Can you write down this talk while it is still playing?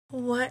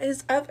What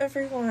is up,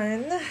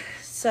 everyone?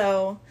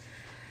 So,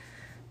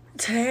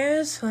 today I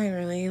was feeling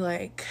really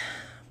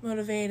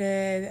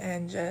motivated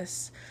and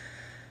just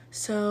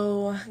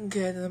so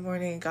good in the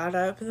morning. Got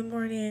up in the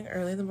morning,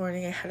 early in the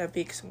morning. I had to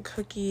bake some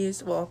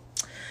cookies. Well,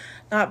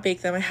 not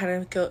bake them, I had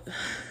to go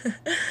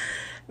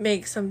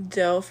make some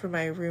dough for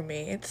my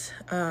roommate.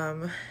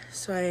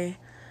 So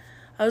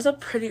I was up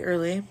pretty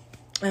early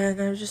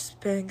and I've just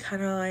been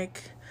kind of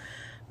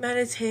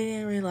meditating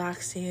and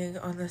relaxing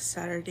on this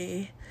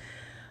Saturday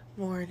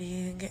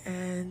morning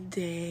and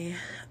day.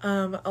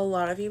 A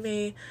lot of you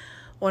may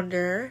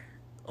wonder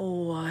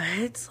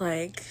what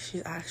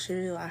she's actually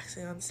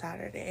relaxing on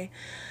Saturday.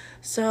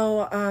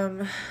 So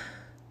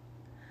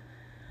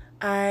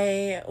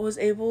I was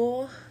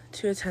able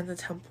to attend the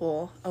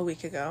temple a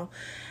week ago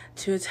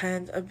to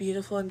attend a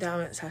beautiful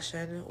endowment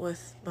session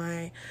with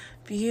my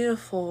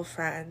beautiful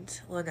friend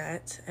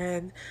Lynette,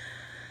 and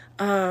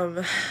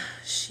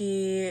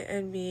she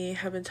and me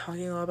have been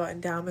talking a lot about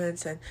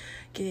endowments and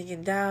getting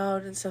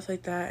endowed and stuff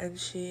like that. And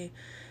she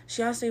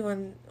asked me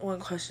one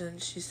question.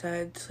 She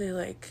said,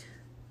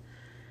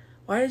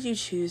 why did you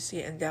choose to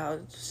get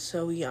endowed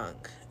so young?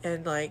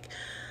 And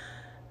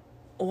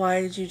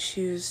why did you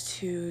choose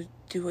to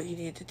do what you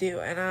need to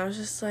do? And I was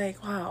just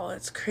like, wow,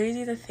 it's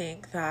crazy to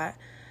think that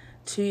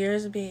 2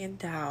 years of being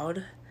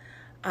endowed,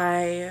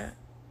 I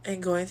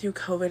am going through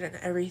COVID and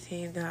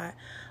everything, that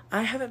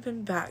I haven't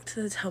been back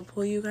to the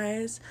temple, you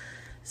guys,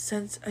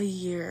 since a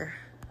year,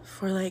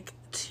 for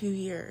 2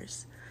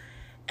 years.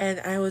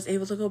 And I was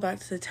able to go back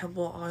to the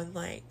temple on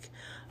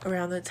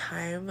around the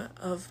time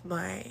of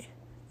my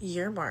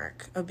year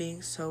mark of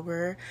being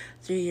sober,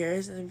 3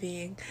 years, and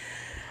being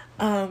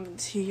 2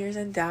 years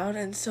endowed.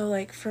 And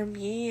so for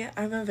me,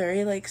 I'm a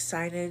very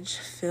signage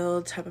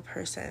filled type of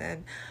person,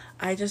 and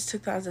I just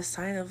took that as a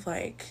sign of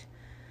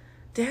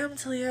damn,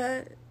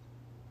 Talia,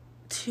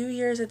 2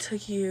 years it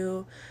took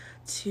you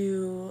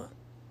to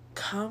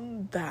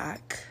come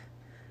back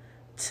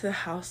to the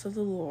house of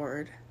the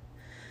Lord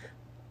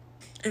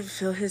and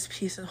feel his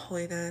peace and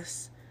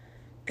holiness.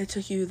 It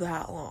took you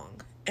that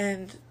long.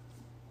 And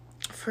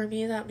for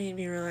me, that made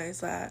me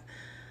realize that,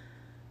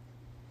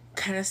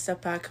 kind of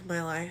step back in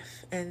my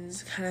life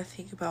and kind of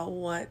think about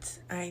what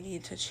I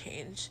need to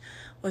change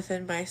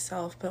within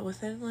myself, but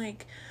within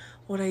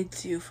what I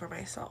do for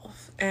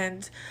myself.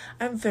 And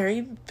I'm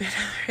been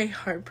a very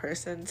hard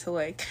person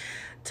to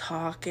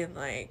talk and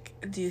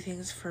do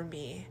things for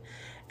me.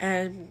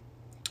 And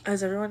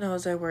as everyone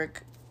knows, I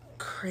work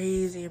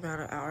crazy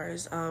amount of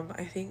hours.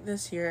 I think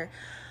this year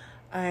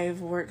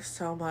I've worked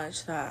so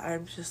much that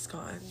I've just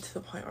gotten to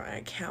the point where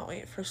I can't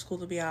wait for school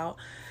to be out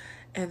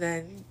and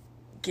then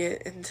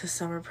get into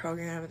summer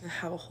program and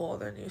have a whole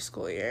other new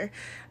school year,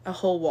 a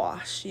whole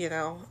wash.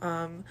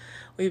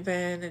 We've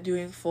been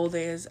doing full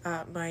days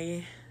at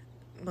my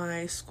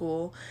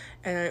school,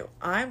 and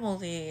I'm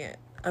only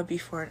a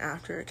before and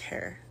after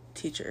care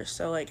teacher.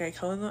 So I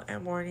go in the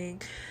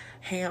morning,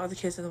 hang out with the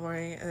kids in the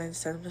morning, and then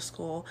send them to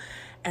school,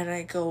 and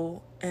I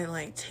go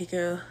and take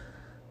a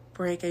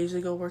break. I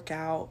usually go work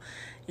out,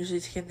 usually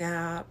take a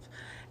nap,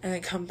 and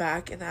then come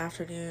back in the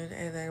afternoon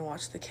and then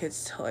watch the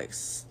kids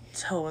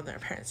till when their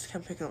parents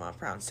come pick them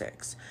up around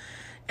 6.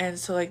 And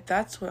so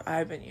that's what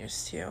I've been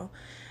used to.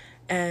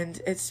 And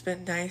it's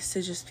been nice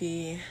to just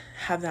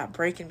have that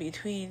break in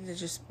between to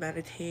just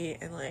meditate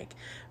and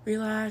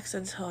relax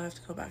until I have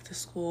to go back to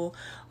school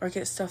or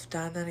get stuff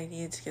done that I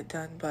need to get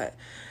done. But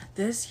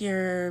this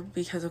year,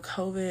 because of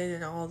COVID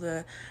and all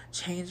the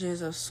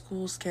changes of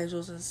school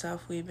schedules and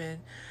stuff, we've been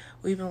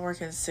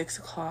working 6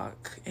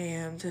 o'clock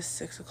a.m. to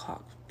 6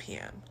 o'clock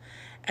p.m.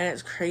 And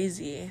it's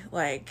crazy.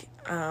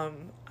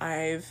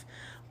 I've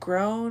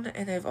grown,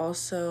 and I've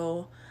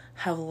also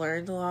have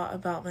learned a lot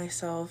about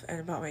myself and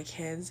about my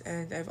kids.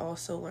 And I've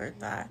also learned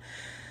that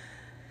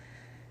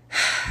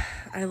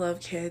I love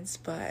kids,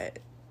 but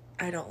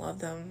I don't love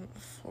them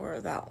for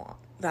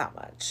that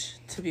much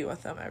to be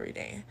with them every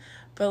day.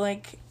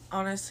 But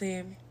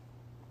honestly,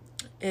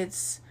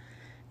 it's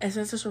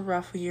been such a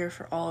rough year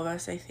for all of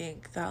us. I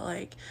think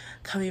that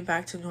coming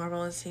back to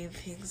normal and seeing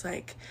things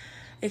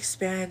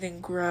expand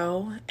and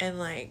grow and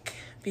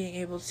being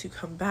able to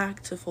come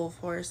back to full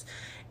force,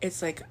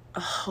 it's a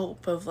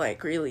hope of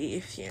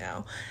relief,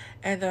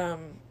 and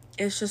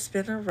it's just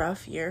been a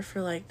rough year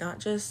for not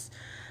just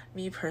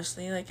me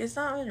personally. It's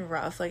not been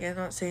rough. I'm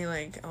not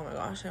saying oh my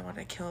gosh, I want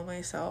to kill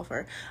myself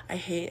or I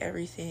hate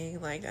everything,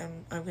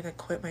 I'm gonna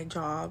quit my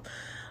job,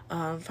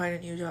 find a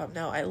new job.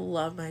 No, I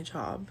love my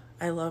job,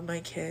 I love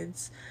my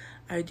kids,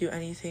 I would do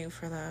anything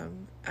for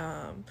them.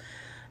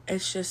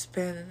 It's just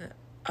been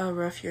a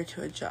rough year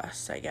to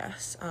adjust, I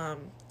guess.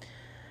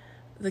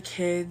 The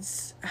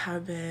kids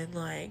have been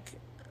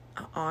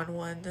on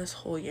one this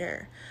whole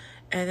year,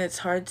 and it's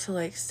hard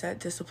to set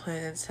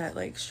discipline and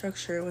set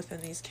structure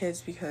within these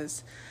kids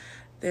because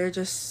they're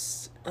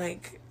just I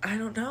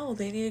don't know,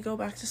 they need to go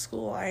back to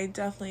school. I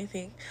definitely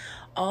think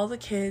all the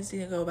kids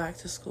need to go back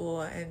to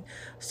school and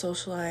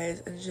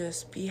socialize and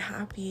just be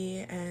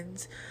happy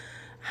and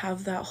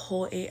have that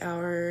whole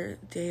 8-hour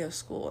day of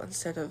school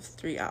instead of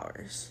 3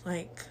 hours.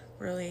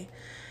 Really,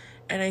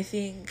 And I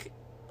think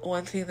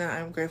one thing that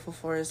I'm grateful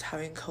for is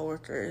having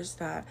coworkers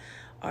that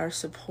are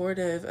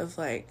supportive of,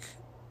 like,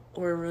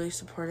 we're really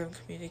supportive and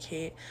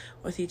communicate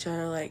with each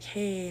other, like,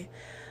 hey,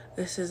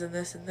 this is and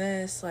this and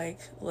this, like,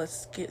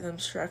 let's get them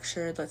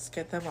structured, let's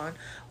get them on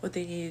what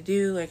they need to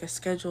do, like a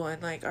schedule.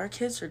 And like, our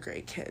kids are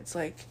great kids.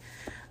 Like,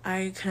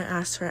 I couldn't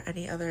ask for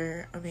any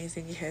other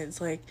amazing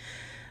kids. Like,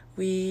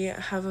 we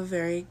have a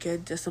very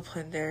good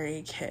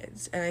disciplinary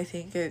kids, and I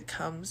think it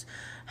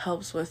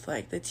helps with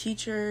like the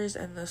teachers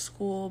and the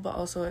school, but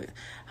also it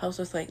helps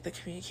with like the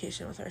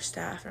communication with our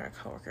staff and our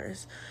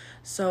coworkers.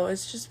 So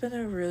it's just been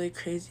a really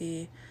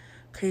crazy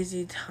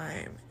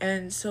time.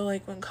 And so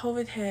like when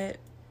COVID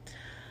hit,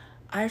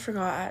 I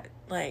forgot,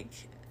 like,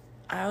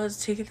 I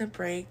was taking a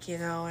break,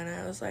 and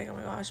I was like, oh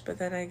my gosh, but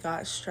then I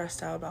got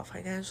stressed out about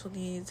financial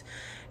needs,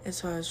 and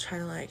so I was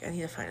trying to, like, I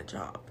need to find a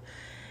job.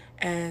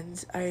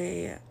 And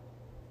I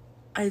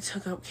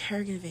took up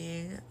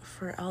caregiving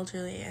for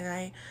elderly, and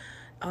I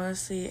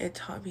honestly,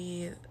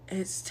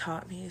 it's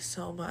taught me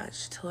so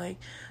much to, like,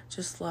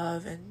 just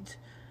love and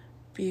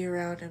be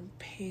around and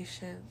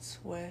patience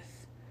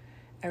with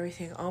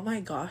everything. Oh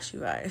my gosh, you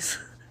guys.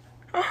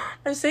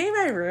 I'm sitting in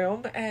my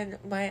room, and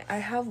I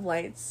have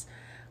lights,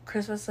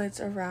 Christmas lights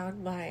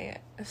around my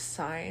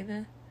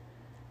sign,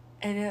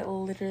 and it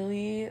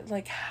literally,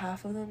 like,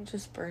 half of them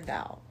just burned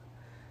out.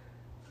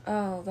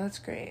 Oh, that's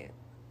great.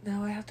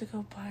 Now I have to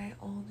go buy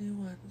all new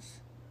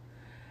ones.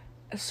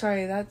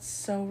 Sorry, that's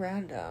so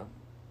random.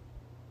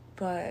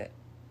 But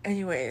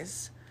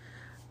anyways,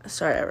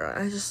 sorry everyone,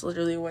 I just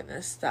literally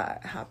witnessed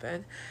that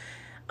happen.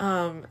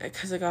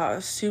 Because it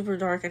got super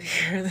dark in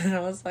here, and then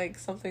I was like,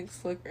 something's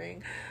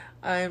flickering.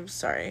 I'm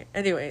sorry.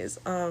 Anyways,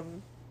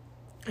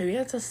 maybe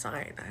it's a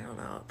sign. I don't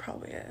know. It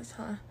probably is,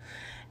 huh?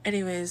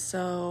 Anyways,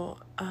 so,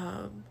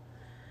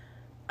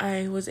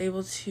 I was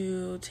able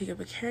to take up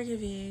a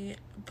caregiving,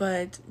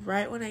 but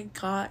right when I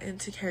got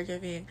into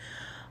caregiving,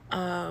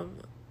 I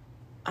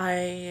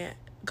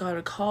got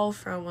a call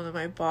from one of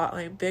my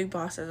big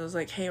bosses. It was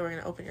like, hey, we're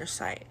going to open your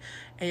site,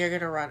 and you're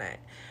going to run it.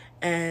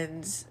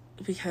 And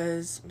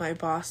because my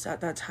boss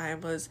at that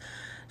time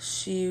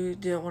she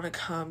didn't want to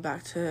come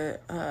back to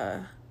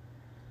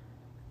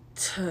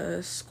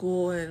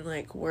school and,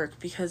 like, work,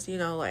 because,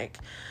 like,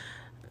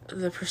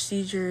 the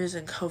procedures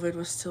and COVID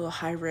was still a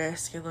high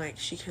risk, and, like,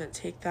 she couldn't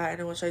take that,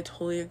 and which I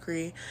totally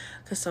agree,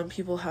 because some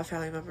people have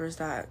family members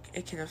that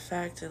it can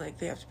affect, and, like,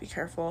 they have to be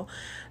careful.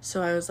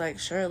 So I was like,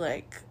 sure,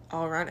 like,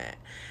 I'll run it.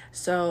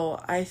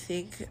 So I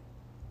think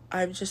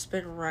I've just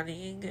been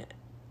running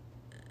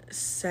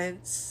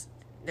since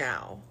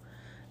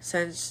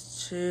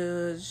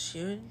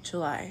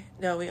July.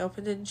 No, we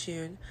opened in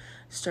June,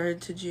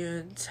 started to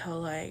June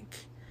till,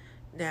 like,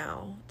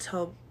 now,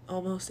 till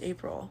almost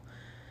April.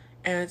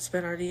 And it's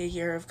been already a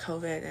year of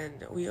COVID,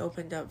 and we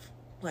opened up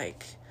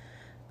like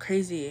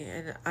crazy.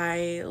 And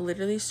I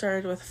literally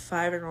started with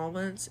 5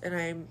 enrollments,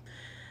 and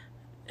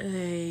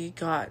I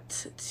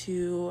got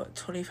to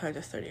 25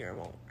 to 30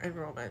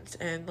 enrollments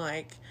in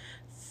like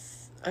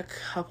a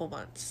couple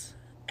months.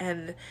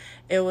 And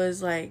it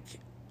was like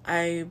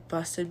I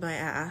busted my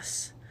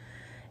ass,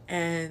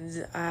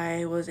 and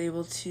I was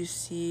able to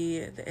see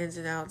the ins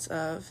and outs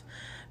of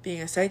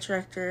being a site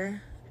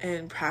director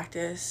and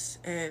practice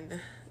and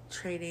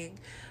training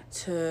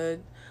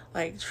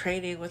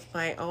with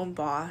my own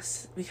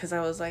boss, because I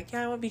was like,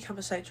 yeah, I want to become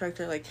a site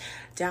director, like,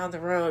 down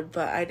the road.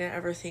 But I didn't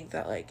ever think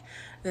that, like,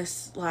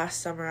 this last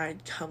summer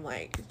I'd come,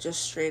 like,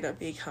 just straight up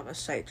become a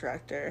site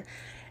director.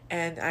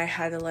 And I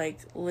had to, like,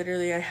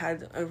 literally, I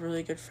had a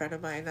really good friend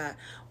of mine that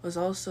was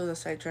also the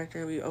site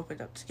director. We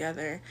opened up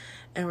together,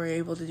 and we were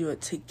able to do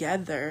it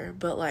together.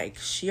 But, like,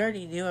 she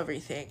already knew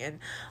everything, and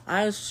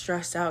I was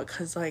stressed out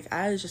because, like,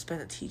 I had just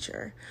been a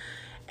teacher.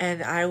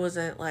 And I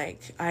wasn't,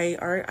 like,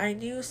 I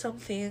knew some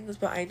things,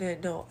 but I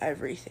didn't know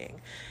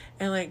everything.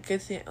 And, like,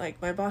 good thing, like,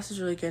 my boss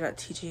is really good at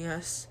teaching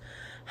us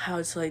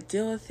how to, like,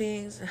 deal with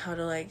things, and how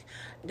to, like,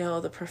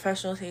 know the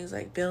professional things,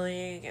 like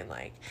billing and,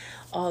 like,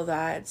 all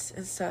that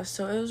and stuff.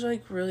 So it was,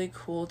 like, really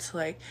cool to,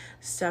 like,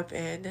 step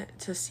in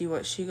to see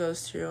what she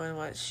goes through and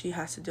what she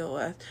has to deal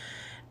with.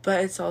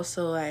 But it's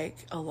also,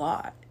 like, a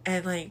lot.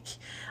 And, like,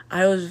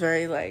 I was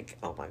very, like,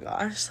 oh my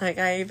gosh, like,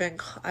 I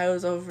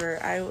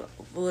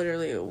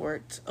literally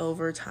worked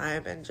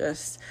overtime, and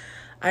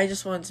I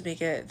just wanted to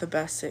make it the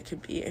best it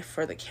could be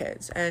for the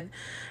kids. And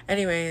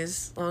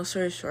anyways, long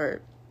story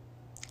short,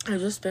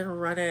 I've just been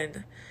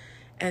running,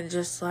 and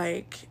just,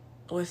 like,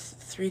 with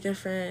 3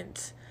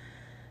 different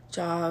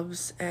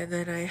jobs, and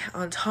then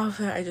on top of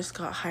it, I just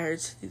got hired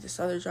to do this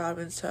other job,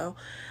 and so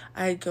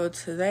I'd go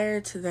to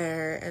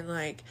there, and,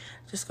 like,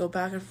 just go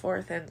back and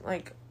forth. And,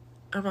 like,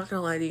 I'm not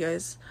gonna lie to you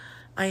guys,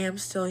 I am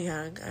still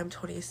young, I'm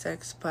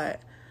 26,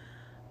 but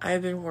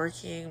I've been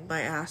working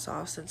my ass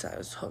off since I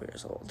was 12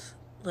 years old.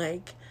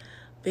 Like,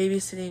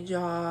 babysitting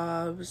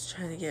jobs,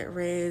 trying to get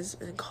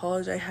raised. In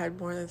college, I had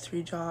more than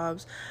 3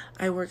 jobs.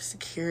 I worked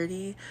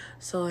security,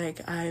 so,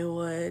 like, I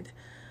would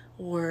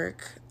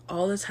work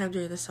all the time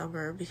during the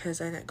summer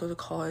because I didn't go to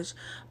college,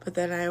 but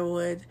then I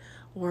would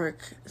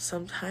work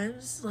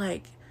sometimes,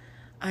 like,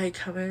 I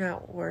come in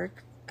at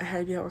work, I had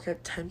to be at work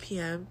at 10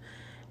 p.m.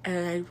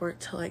 and I'd work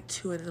till like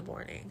 2 in the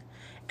morning.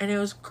 And it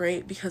was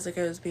great because like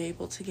I was being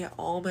able to get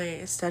all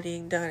my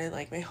studying done and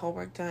like my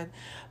homework done.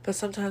 But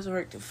sometimes I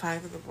worked at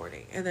 5 in the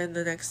morning, and then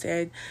the next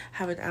day I'd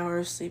have an hour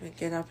of sleep and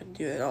get up and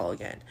do it all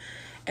again.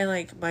 And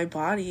like my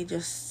body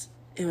just,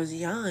 it was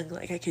young,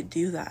 like I could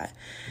do that.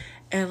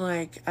 And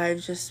like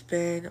I've just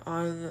been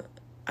on,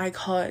 I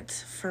call it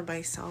for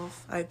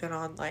myself, I've been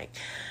on like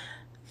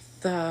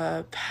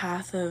the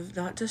path of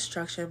not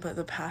destruction, but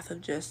the path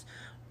of just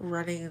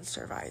running and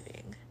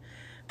surviving.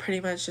 Pretty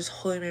much just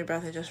holding my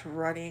breath and just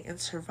running and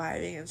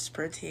surviving and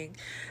sprinting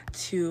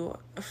to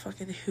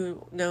fucking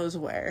who knows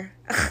where.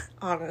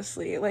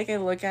 Honestly, like I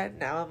look at it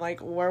now, I'm like,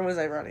 where was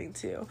I running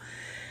to?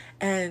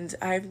 And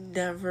I've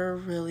never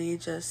really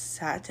just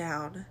sat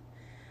down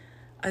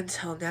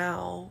until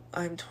now.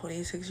 I'm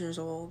 26 years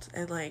old,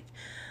 and like,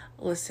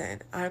 listen,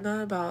 I'm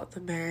not about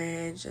the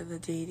marriage and the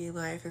dating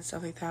life and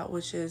stuff like that,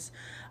 which is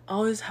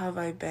always have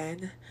I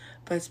been,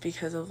 but it's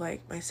because of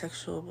like my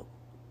sexual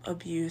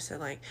abuse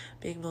and like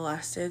being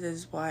molested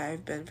is why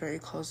I've been very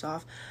closed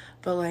off.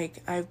 But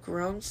like I've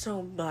grown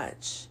so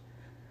much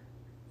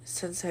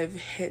since I've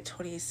hit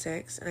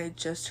 26, and I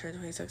just turned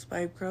 26, but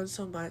I've grown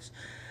so much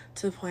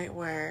to the point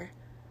where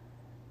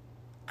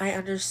I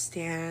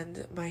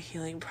understand my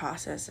healing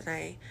process,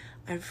 and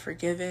I'm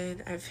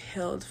forgiven. I've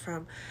healed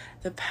from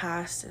the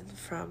past and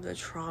from the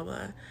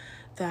trauma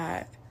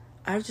that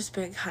I've just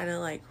been kind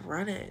of like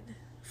running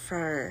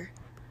for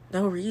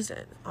no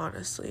reason,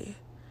 honestly.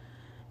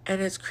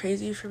 And it's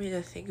crazy for me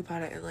to think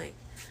about it and like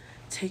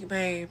take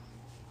my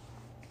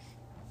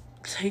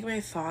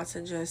thoughts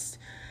and just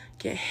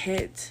get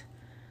hit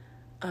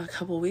a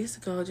couple weeks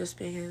ago, just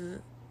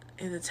being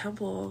in the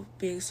temple,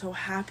 being so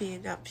happy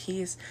and at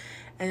peace,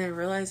 and then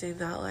realizing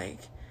that like,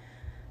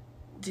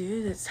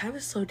 dude, it's time to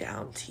slow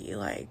down, T.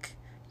 Like,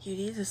 you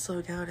need to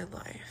slow down in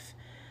life.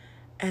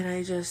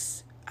 And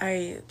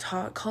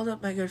called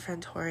up my good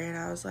friend Tori, and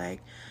I was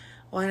like,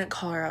 well, I didn't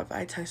call her up,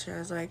 I texted her, I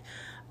was like,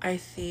 I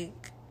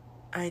think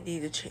I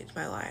need to change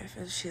my life.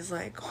 And she's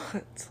like,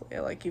 what?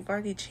 Like, you've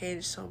already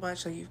changed so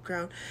much, like, you've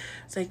grown.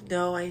 It's like,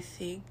 no, I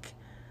think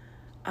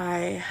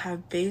I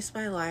have based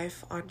my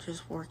life on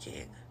just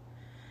working.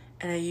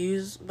 And I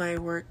use my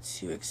work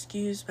to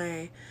excuse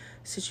my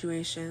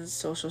situations,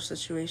 social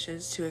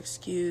situations, to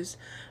excuse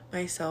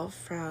myself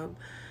from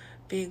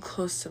being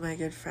close to my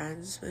good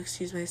friends,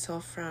 excuse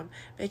myself from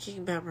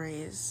making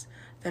memories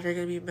that are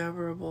going to be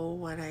memorable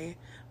when I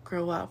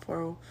grow up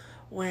or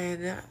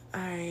when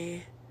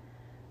I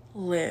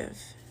live.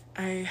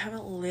 I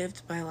haven't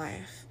lived my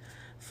life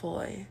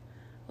fully.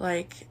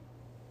 Like,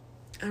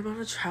 I'm not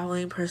a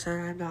traveling person.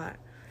 I'm not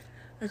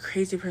a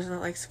crazy person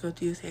that likes to go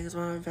do things.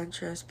 I'm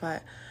adventurous,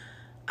 but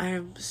I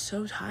am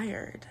so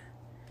tired.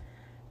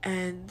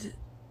 And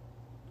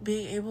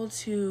being able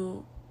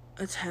to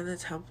attend the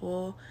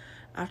temple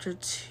after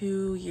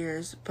 2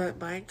 years, but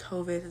mind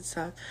COVID and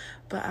stuff,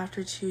 but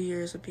after 2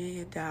 years of being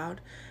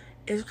endowed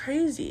is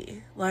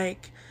crazy.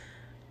 Like,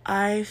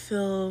 I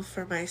feel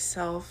for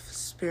myself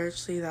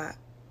spiritually that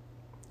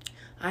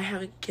I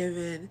haven't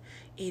given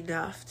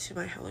enough to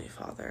my Heavenly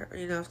Father, or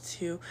enough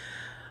to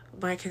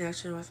my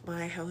connection with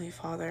my Heavenly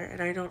Father.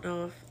 And I don't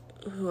know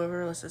if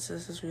whoever listens to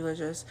this is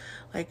religious.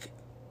 Like,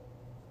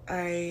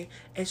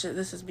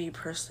 this is me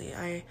personally.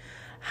 I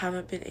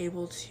haven't been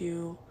able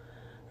to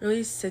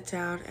really sit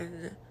down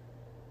and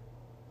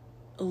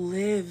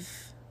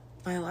live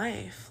my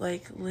life,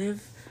 like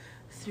live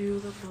through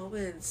the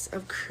moments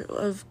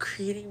of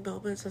creating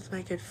moments with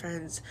my good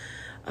friends,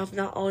 of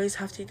not always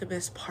having to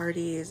miss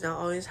parties, not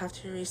always having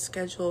to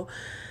reschedule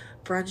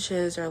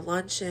brunches or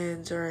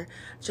luncheons, or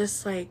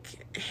just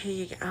like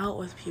hanging out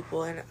with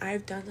people. And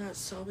I've done that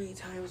so many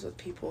times with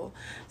people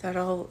that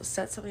I'll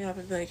set something up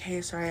and be like,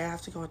 hey, sorry, I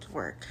have to go into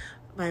work,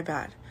 my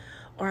bad.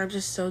 Or I'm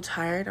just so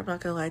tired, I'm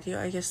not gonna lie to you,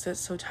 I just get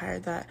so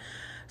tired that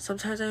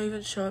sometimes I don't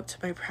even show up to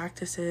my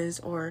practices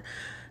or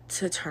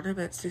to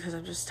tournaments because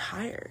I'm just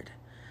tired.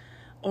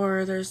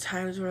 Or there's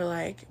times where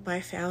like my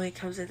family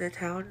comes into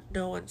town,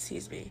 no one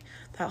sees me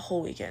that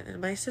whole weekend, and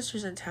my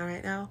sister's in town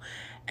right now,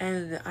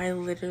 and I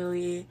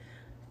literally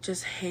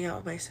just hang out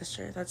with my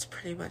sister. That's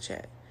pretty much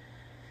it.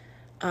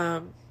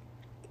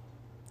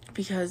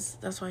 Because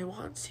that's what I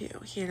want to,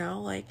 you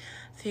know, like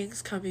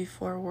things come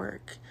before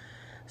work.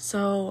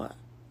 So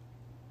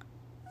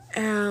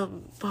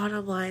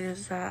bottom line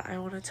is that I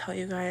want to tell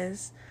you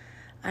guys,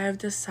 I have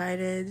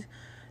decided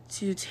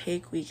to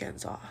take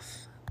weekends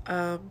off.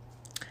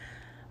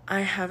 I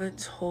haven't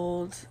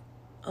told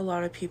a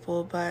lot of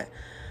people, but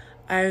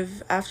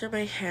after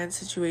my hand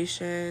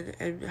situation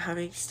and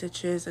having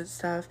stitches and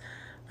stuff,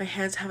 my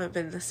hands haven't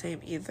been the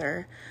same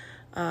either.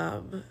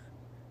 I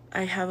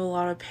have a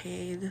lot of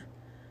pain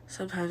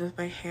sometimes with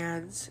my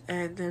hands,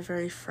 and they're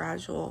very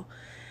fragile,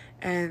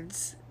 and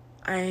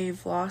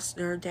I've lost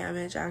nerve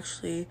damage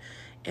actually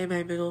in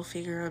my middle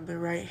finger on my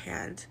right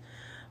hand,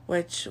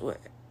 which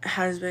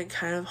has been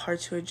kind of hard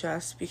to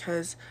adjust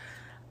because,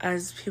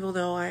 as people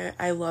know,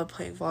 I love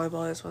playing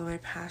volleyball. It's one of my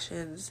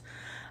passions.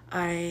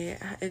 I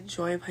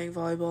enjoy playing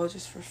volleyball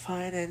just for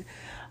fun, and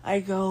I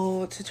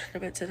go to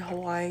tournaments in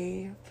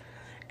Hawaii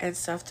and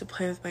stuff to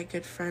play with my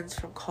good friends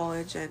from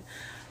college, and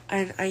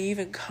I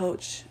even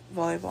coach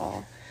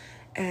volleyball.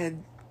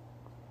 And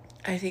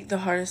I think the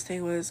hardest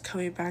thing was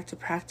coming back to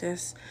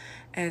practice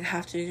and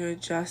having to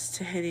adjust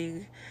to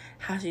hitting,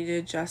 having to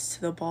adjust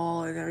to the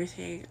ball and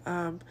everything.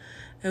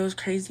 It was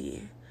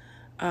crazy.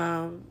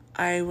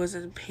 I was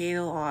in pain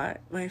a lot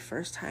my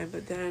first time,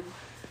 but then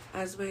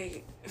as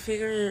my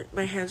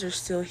hands are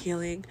still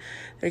healing,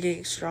 they're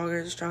getting stronger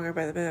and stronger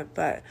by the minute,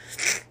 but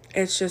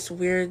it's just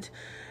weird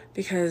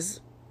because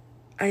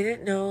I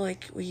didn't know,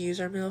 like, we use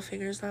our middle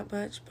fingers that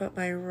much, but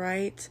my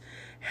right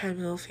hand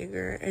middle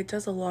finger, it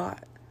does a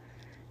lot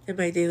in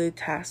my daily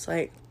tasks.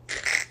 Like,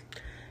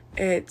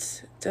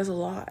 it does a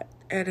lot,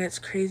 and it's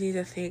crazy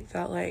to think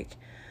that, like,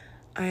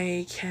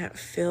 I can't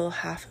feel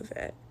half of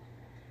it,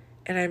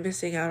 and I'm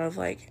missing out of,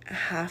 like,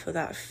 half of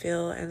that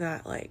feel and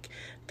that, like,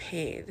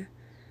 pain.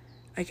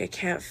 Like, I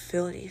can't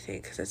feel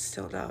anything because it's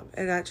still numb,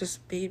 and that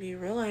just made me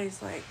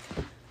realize, like,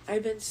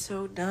 I've been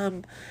so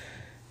numb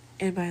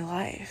in my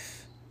life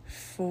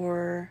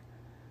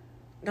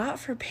not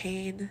for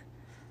pain,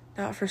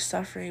 not for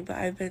suffering, but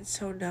I've been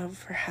so numb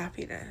for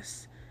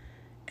happiness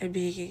and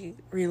being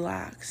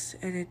relaxed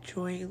and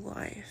enjoying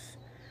life.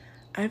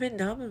 I've been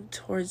numb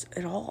towards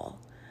it all.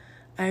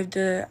 I've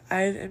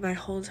in my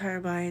whole entire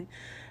mind,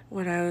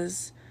 when I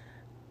was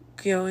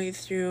going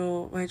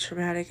through my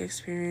traumatic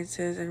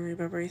experiences and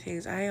remembering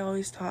things, I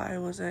always thought I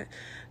wasn't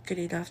good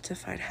enough to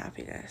find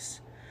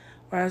happiness,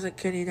 or I wasn't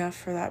good enough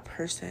for that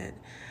person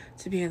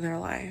to be in their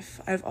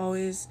life. I've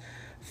always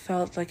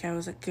felt like I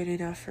wasn't good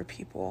enough for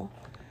people,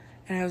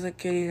 and I wasn't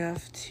good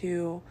enough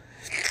to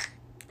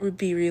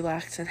be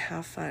relaxed and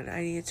have fun.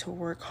 I needed to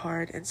work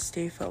hard and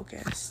stay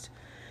focused.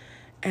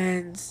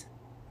 And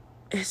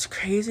it's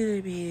crazy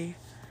to me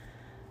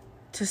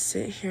to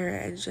sit here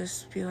and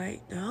just be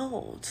like,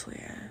 no,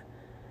 Talia,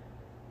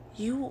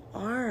 you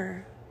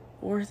are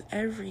worth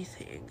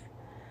everything.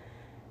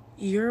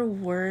 You're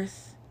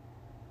worth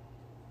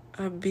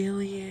 $1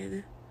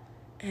 billion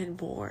and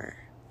more.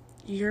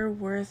 You're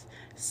worth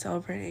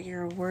celebrating.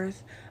 You're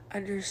worth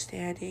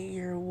understanding.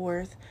 You're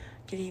worth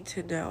getting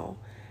to know.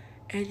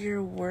 And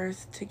you're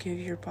worth to give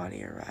your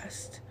body a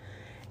rest.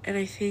 And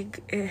I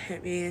think it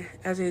hit me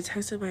as I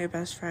texted my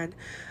best friend,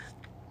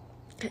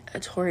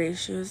 Tori.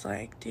 She was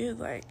like, dude,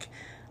 like,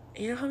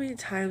 you know how many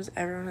times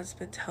everyone has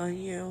been telling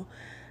you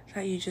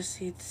that you just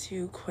need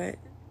to quit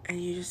and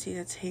you just need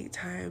to take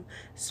time,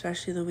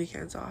 especially the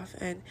weekends off.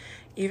 And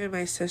even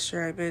my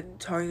sister, I've been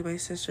talking to my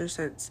sister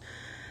since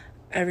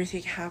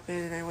everything happened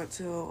and I went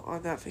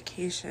on that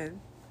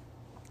vacation.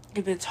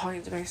 I've been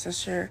talking to my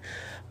sister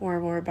more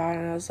and more about it,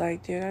 and I was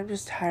like, dude, I'm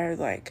just tired.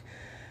 Like,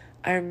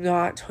 I'm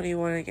not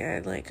 21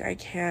 again. Like, I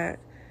can't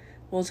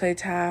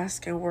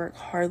multitask and work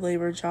hard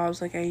labor jobs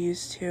like I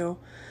used to.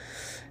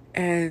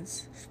 And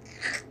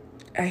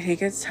I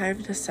think it's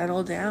time to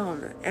settle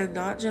down, and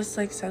not just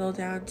like settle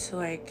down to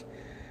like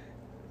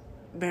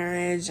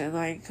marriage and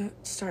like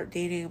start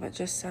dating, but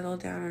just settle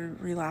down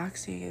and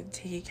relaxing and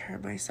taking care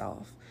of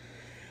myself.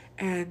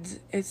 And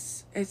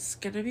it's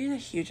gonna be a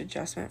huge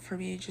adjustment for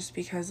me, just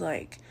because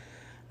like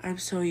I'm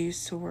so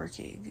used to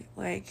working.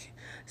 Like,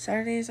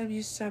 Saturdays I'm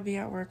used to being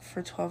at work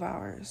for 12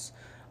 hours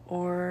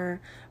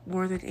or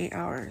more than 8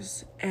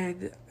 hours,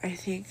 and I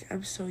think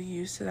I'm so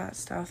used to that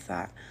stuff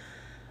that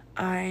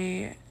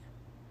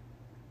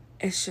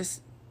it's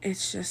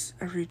just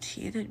a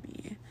routine in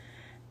me.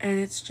 And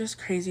it's just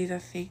crazy to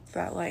think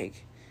that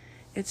like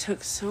it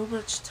took so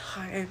much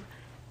time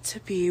to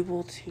be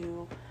able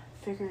to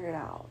figure it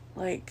out.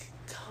 Like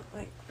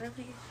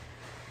really.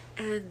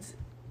 And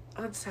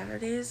on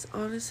Saturdays,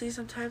 honestly,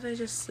 sometimes I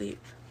just sleep,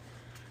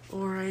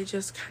 or I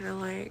just kind of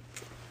like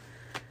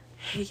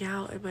hang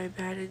out in my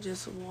bed and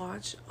just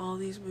watch all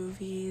these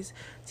movies,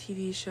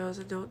 TV shows,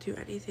 and don't do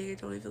anything. I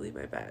don't even leave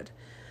my bed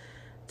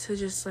to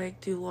just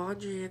like do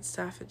laundry and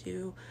stuff and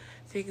do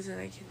things that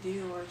I can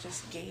do, or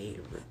just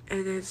game.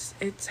 And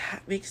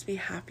makes me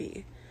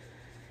happy.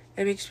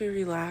 It makes me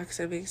relax.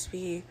 It makes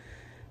me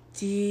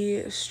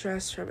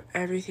de-stress from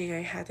everything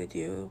I had to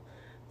do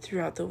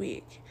throughout the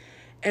week.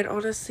 And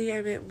honestly,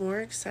 I'm more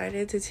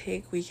excited to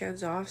take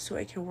weekends off so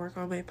I can work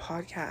on my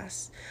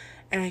podcast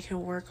and I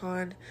can work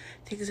on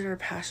things that are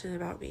passionate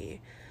about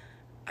me,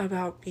 and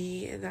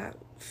that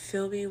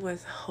fill me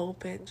with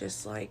hope. And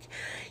just like,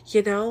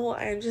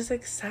 I'm just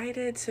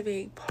excited to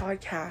make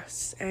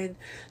podcasts and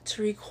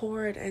to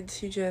record and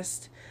to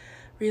just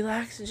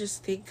relax and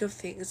just think of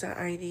things that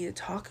I need to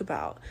talk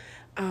about.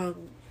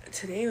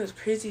 Today was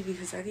crazy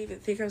because I didn't even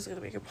think I was going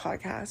to make a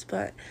podcast,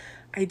 but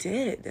I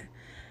did.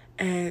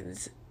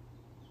 And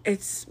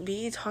it's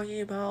me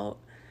talking about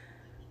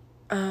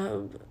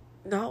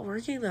not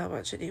working that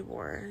much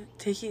anymore,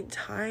 taking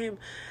time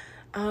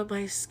out of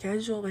my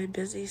schedule, my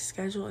busy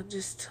schedule, and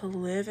just to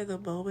live in the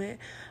moment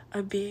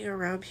of being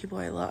around people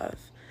I love.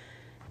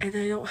 And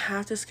I don't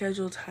have to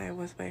schedule time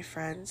with my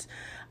friends.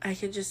 I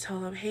can just tell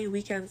them, hey,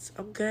 weekends,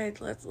 I'm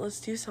good, let's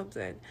do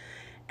something.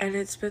 And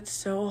it's been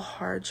so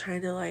hard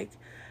trying to like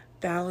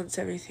balance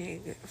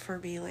everything for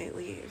me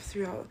lately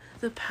throughout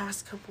the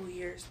past couple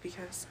years,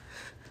 because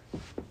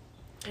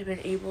I've been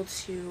able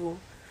to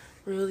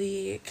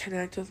really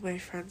connect with my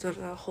friends on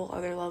a whole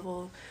other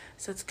level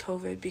since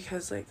COVID,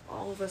 because like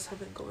all of us have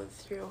been going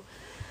through,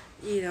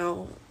 you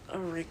know, a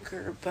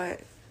ringer,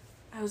 but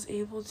I was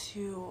able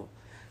to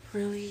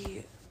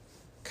really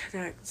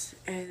connect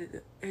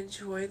and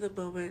enjoy the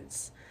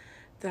moments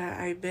that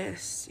I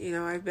missed. You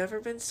know, I've never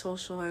been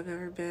social. I've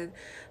never been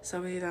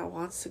somebody that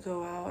wants to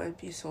go out and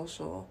be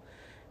social.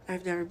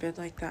 I've never been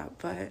like that,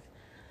 but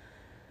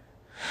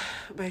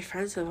my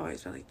friends have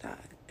always been like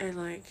that. And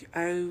like,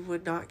 I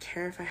would not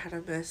care if I had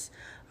to miss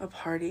a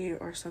party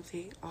or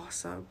something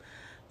awesome.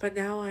 But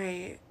now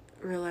I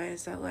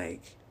realize that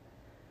like,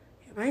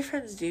 my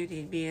friends do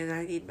need me and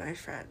I need my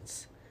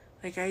friends.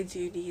 Like, I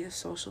do need a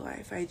social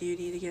life. I do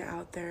need to get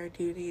out there. I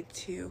do need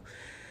to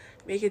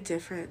make a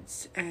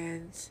difference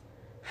and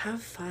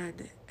have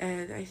fun.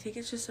 And I think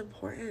it's just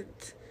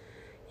important,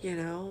 you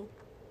know,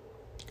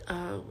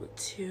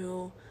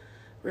 to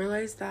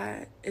realize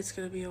that it's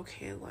going to be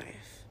okay in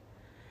life.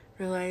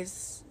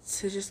 Realize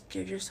to just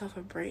give yourself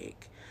a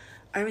break.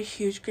 I'm a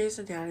huge Grey's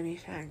Anatomy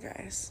fan,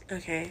 guys.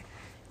 Okay?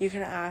 You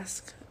can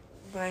ask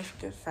my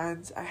good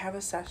friends. I have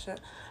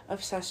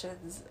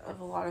obsessions of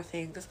a lot of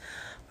things.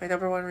 My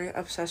number one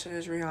obsession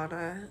is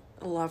Rihanna.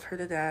 Love her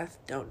to death.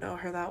 Don't know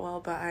her that well,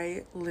 but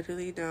I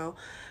literally know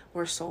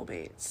we're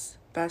soulmates.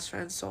 Best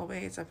friends,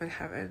 soulmates, up in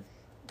heaven.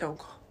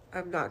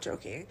 I'm not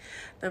joking.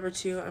 Number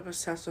two, I'm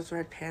obsessed with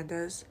red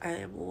pandas. I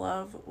am in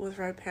love with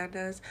red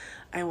pandas.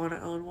 I want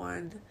to own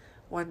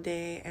one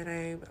day,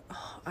 and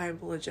I'm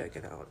legit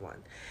gonna own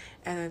one.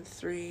 And then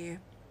three,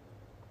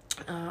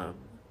 oh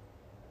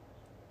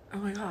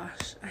my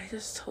gosh, I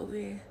just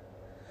totally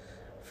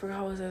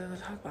forgot what I was going to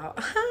talk about.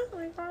 Oh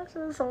my gosh,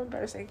 this is so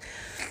embarrassing.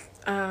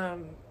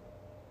 Damn.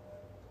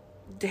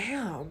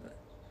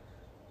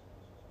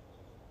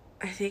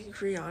 I think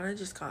Rihanna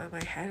just got in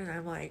my head, and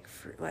I'm like,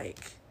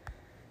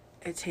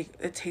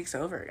 it takes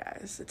over,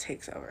 guys. It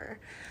takes over.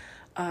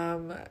 I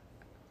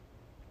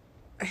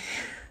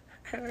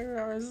don't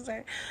remember what to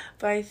say,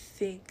 but I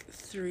think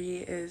three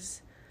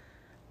is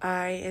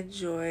I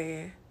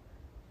enjoy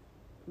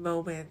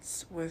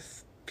moments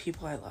with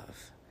people I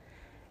love,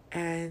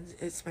 and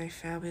it's my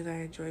family that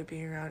I enjoy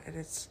being around, and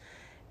it's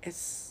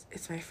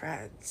my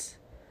friends.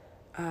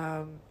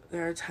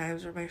 There are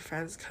times where my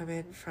friends come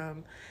in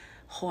from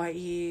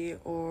Hawaii,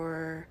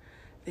 or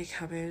they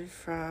come in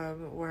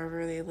from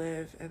wherever they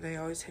live, and they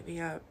always hit me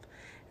up,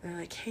 and they're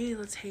like, hey,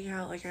 let's hang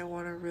out, like, I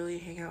want to really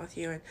hang out with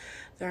you. And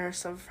there are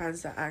some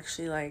friends that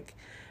actually like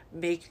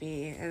make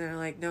me, and they're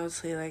like, no,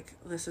 Talia, like,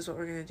 this is what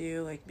we're gonna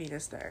do, like, meet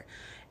us there.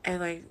 And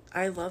like,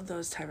 I love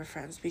those type of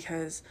friends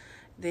because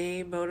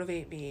they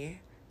motivate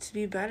me to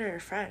be better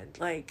friend.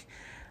 Like,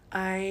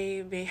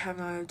 I may have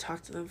not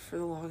talked to them for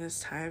the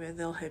longest time, and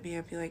they'll hit me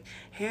up and be like,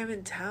 hey, I'm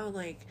in town,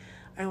 like,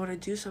 I want to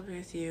do something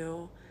with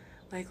you,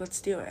 like,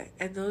 let's do it.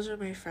 And those are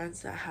my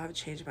friends that have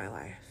changed my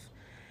life.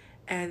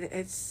 And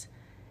it's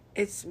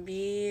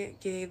me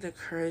getting the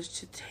courage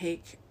to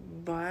take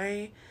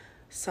my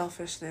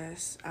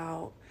selfishness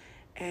out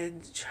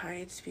and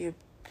trying to be a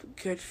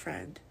good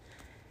friend.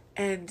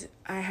 And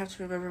I have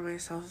to remember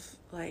myself,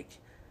 like,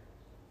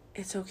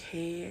 it's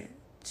okay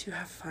to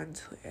have fun.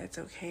 It's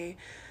okay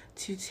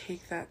to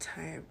take that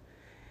time.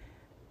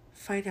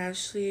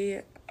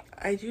 Financially,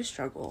 I do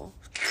struggle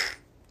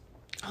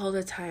all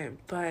the time,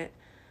 but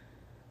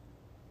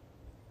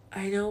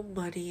I know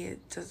money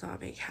does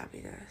not make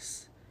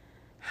happiness.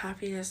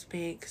 Happiness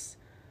makes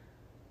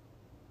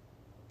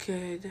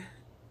good,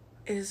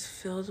 is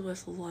filled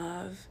with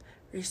love,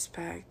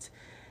 respect,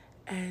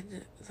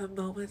 and the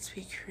moments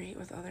we create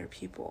with other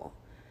people.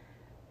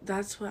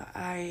 That's what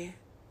I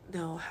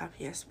know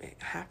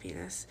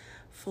happiness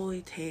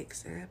fully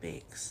takes and it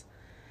makes.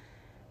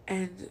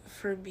 And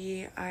for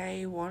me,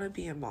 I want to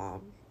be a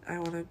mom. I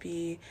want to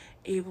be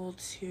able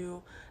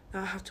to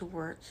not have to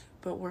work,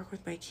 but work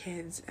with my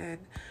kids and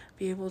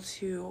be able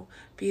to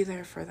be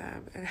there for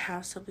them and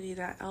have somebody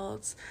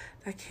else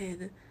that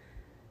can,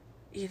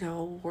 you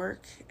know,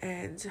 work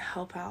and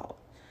help out.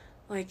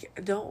 Like,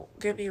 don't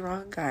get me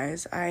wrong,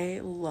 guys.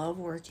 I love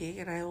working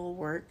and I will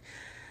work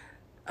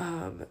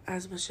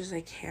as much as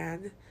I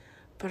can,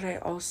 but I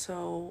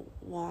also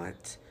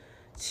want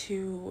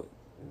to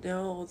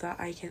know that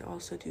I can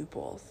also do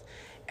both.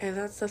 And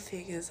that's the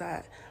thing, is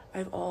that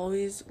I've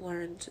always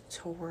learned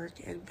to work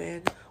and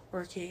been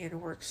working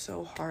and worked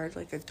so hard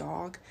like a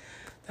dog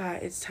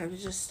that it's time to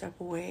just step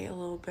away a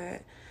little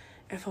bit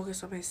and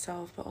focus on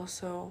myself, but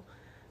also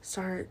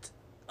start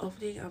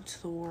opening up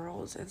to the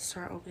world and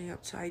start opening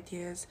up to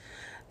ideas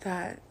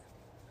that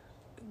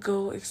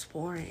go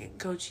exploring,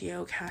 go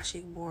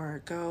geocaching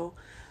more, go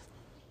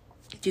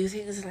do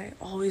things that I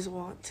always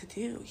want to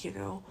do, you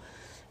know?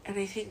 And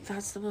I think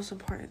that's the most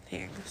important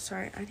thing.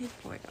 Sorry, I need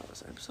to blow my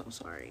nose. I'm so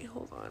sorry.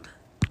 Hold on.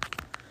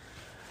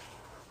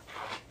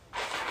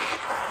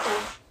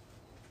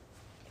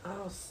 That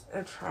was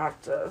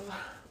attractive.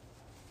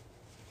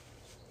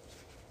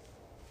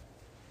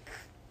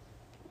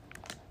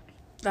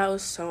 That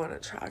was so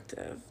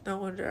unattractive. No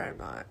wonder I'm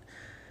not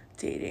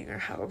dating or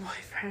have a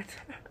boyfriend.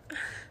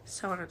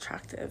 So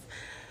unattractive.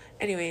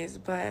 Anyways,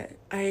 but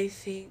I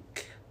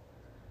think,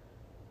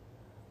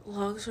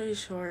 long story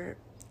short,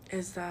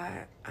 is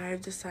that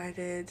I've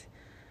decided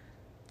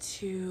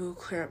to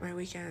clear up my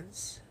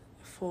weekends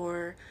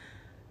for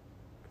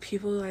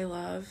people I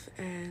love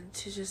and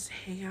to just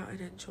hang out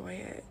and enjoy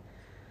it.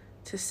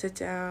 To sit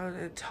down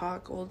and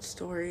talk old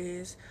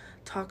stories,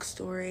 talk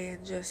story,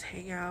 and just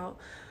hang out.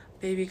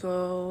 Maybe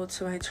go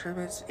to my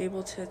tournaments,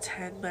 able to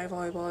attend my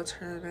volleyball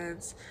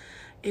tournaments,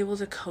 able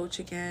to coach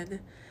again.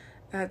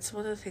 That's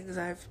one of the things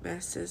I've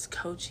missed, is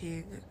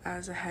coaching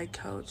as a head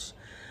coach,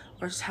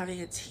 or just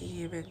having a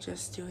team and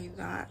just doing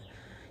that.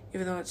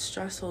 Even though it's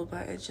stressful,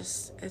 but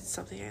it's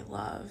something I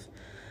love.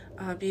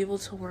 Be able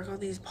to work on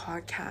these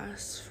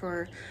podcasts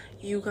for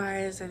you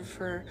guys and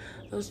for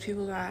those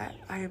people that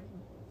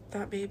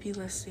may be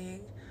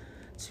listening,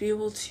 to be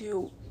able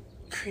to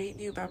create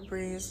new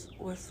memories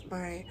with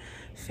my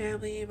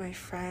family, my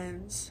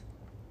friends,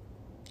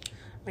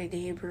 my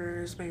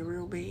neighbors, my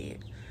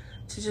roommate,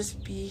 to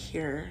just be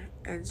here,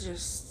 and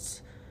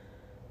just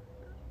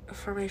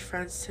for my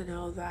friends to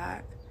know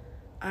that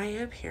I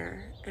am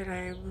here and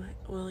I'm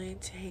willing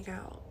to hang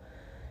out,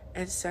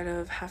 instead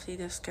of having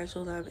to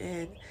schedule them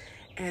in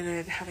and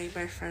then having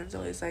my friends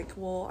always like,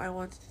 well, I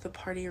want the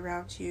party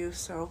around you,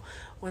 so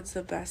when's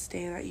the best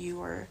day that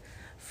you are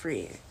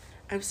free?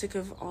 I'm sick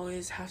of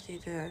always having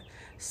to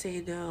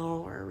say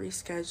no, or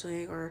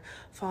rescheduling, or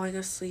falling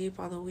asleep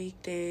on the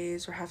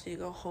weekdays, or having to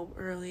go home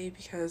early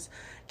because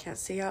I can't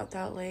stay out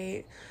that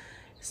late.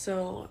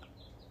 So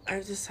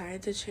I've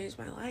decided to change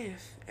my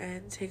life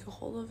and take a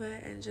hold of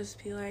it and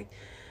just be like,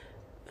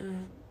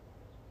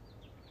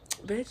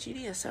 bitch, you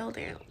need to settle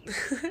down.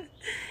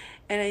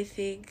 And I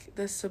think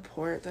the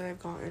support that I've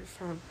gotten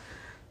from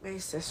my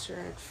sister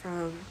and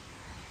from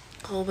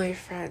all my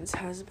friends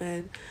has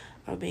been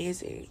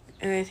amazing.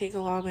 And I think a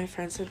lot of my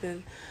friends have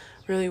been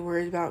really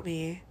worried about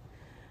me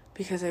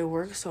because I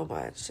work so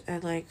much,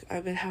 and like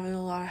I've been having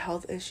a lot of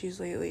health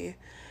issues lately,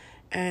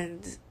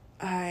 and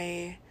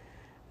my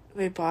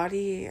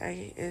body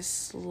is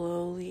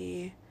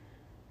slowly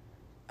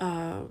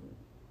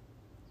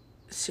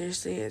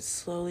seriously, it's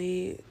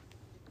slowly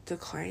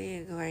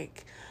declining.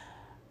 Like,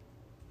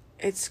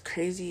 it's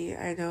crazy.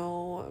 I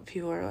know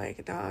people are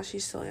like, nah,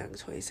 she's still young,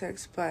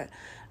 26, but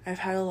I've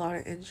had a lot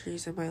of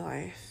injuries in my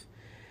life,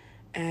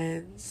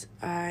 and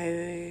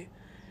I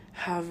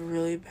have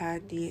really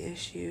bad knee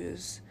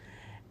issues,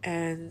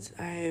 and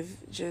I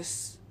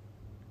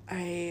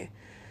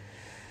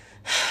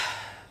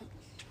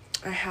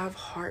have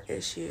heart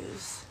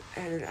issues.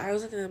 And I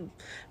wasn't gonna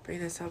bring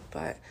this up,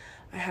 but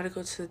I had to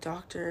go to the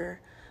doctor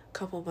a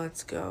couple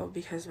months ago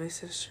because my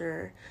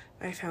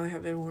family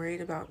have been worried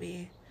about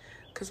me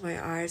because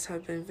my eyes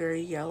have been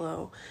very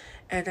yellow,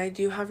 and I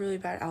do have really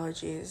bad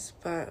allergies,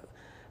 but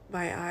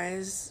my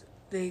eyes,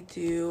 they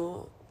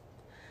do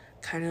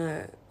kind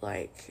of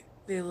like,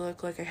 they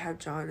look like I have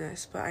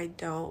jaundice, but I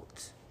don't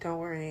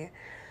worry.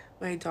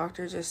 My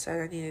doctor just said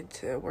I needed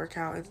to work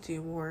out and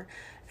do more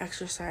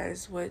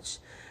exercise, which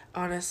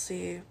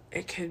honestly,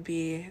 it could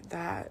be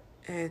that.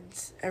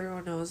 And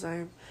everyone knows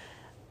I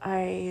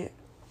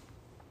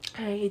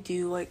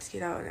do like to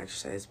get out and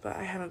exercise, but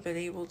I haven't been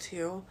able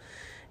to,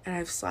 and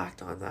I've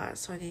slacked on that,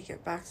 so I need to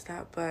get back to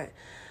that. But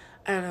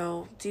I don't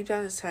know, deep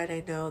down inside,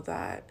 I know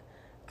that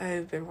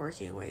I've been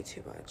working way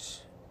too much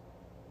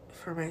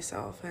for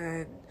myself,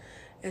 and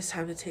it's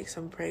time to take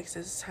some breaks.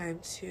 It's time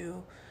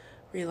to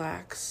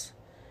relax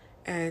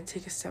and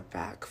take a step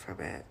back from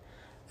it.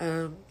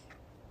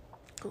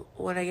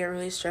 When I get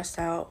really stressed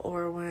out,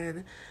 or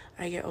when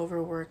I get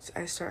overworked,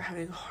 I start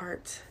having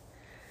heart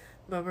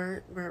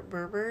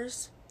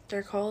murmurs,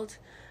 they're called.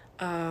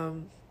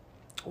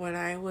 When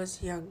I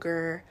was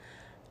younger,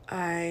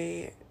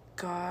 I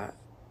got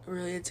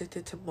really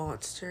addicted to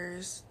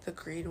Monsters, the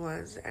green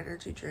ones, the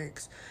energy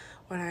drinks,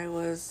 when I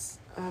was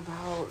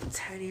about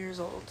 10 years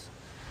old.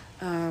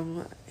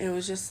 It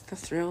was just the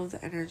thrill of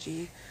the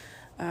energy.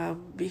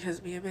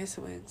 Because me and my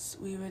siblings,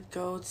 we would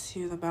go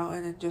to the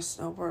mountain and just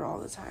snowboard all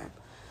the time,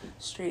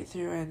 straight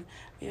through, and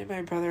me and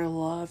my brother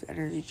loved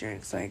energy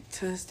drinks. Like,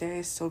 to this day,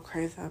 I still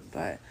crave them,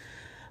 but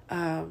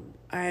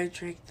I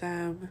drank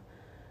them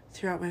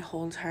throughout my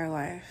whole entire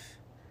life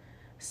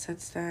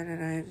since then,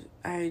 and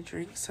I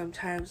drink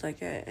sometimes,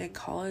 like, in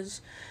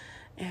college,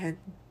 and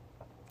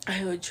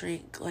I would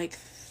drink like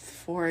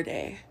 4 a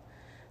day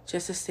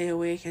just to stay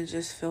awake and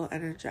just feel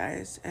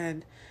energized.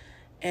 And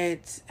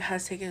it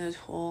has taken a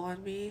toll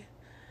on me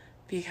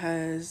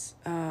because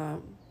I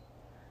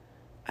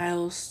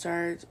will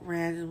start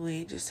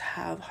randomly just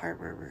have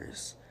heart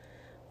murmurs,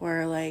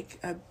 where like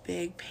a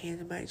big pain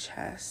in my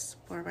chest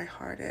where my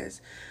heart is,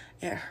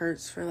 it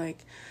hurts for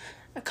like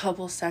a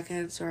couple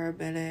seconds or a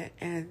minute.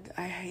 And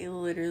I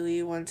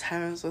literally, one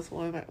time I was with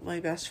one of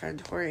my best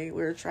friend, Tori,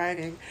 we were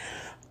driving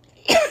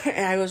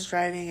and I was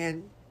driving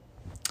and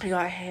I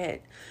got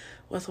hit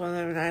with one of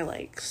them, and I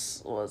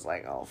was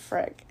like, oh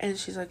frick. And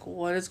she's like,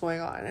 what is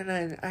going on? And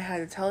then I had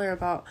to tell her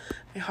about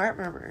my heart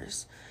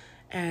murmurs,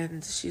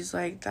 And she's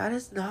like, that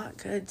is not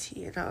good,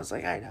 T. And I was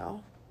like, I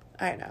know.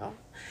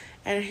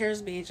 And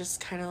here's me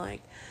just kind of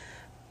like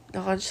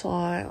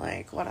nonchalant,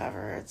 like,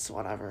 whatever,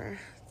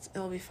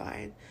 it'll be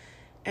fine.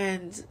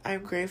 And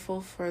I'm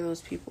grateful for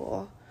those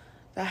people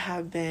that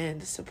have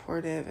been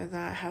supportive and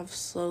that have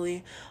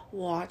slowly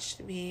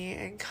watched me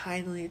and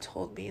kindly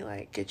told me,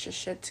 like, get your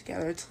shit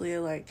together,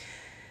 Talia, like,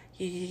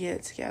 you need to get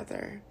it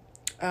together.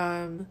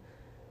 And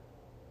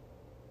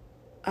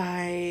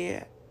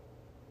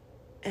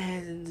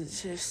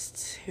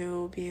just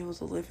to be able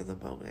to live in the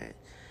moment.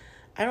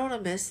 I don't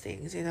want to miss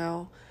things, you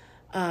know.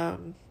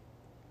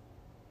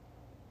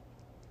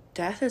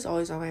 Death is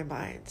always on my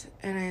mind,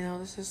 and I know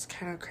this is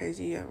kind of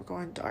crazy, I'm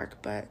going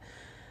dark, but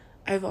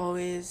I've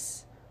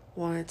always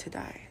wanted to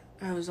die.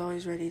 I was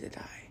always ready to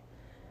die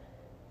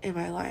in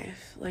my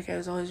life. Like, I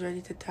was always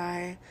ready to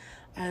die.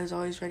 I was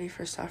always ready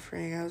for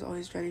suffering. I was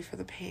always ready for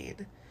the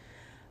pain.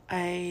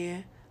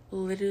 I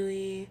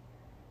literally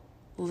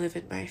live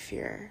in my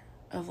fear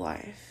of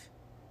life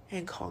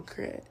and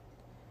conquer it.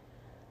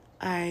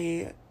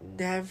 I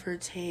never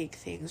take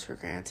things for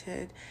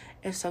granted.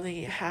 If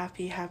something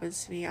happy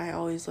happens to me, I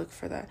always look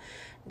for the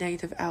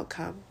negative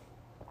outcome.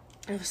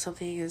 If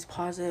something is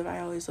positive, I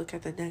always look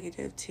at the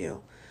negative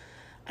too.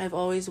 I've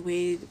always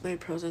weighed my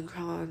pros and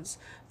cons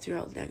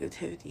throughout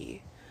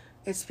negativity.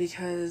 It's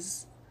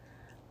because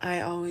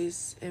I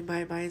always, in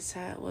my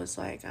mindset, was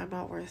like, I'm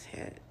not worth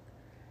it.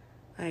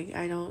 Like,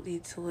 I don't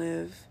need to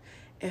live.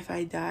 If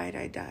I died,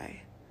 I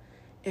die.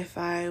 If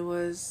I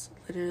was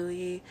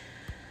literally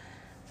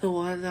the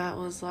one that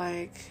was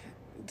like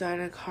died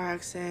in a car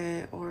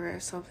accident, or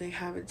if something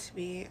happened to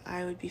me,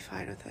 I would be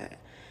fine with it.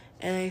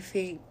 And I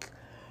think,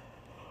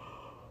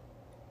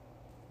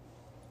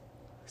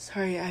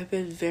 I've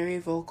been very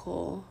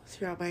vocal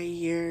throughout my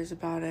years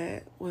about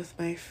it with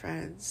my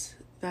friends,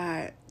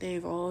 that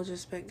they've all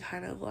just been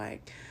kind of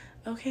like,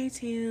 okay,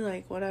 T,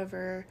 like,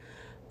 whatever.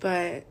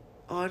 But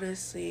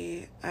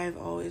honestly, I've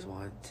always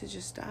wanted to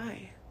just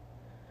die.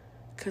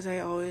 Because I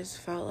always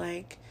felt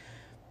like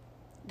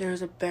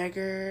there's a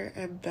bigger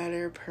and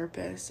better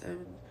purpose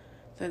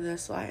than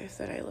this life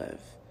that I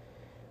live.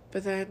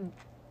 But then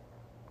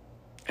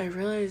I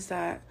realized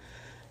that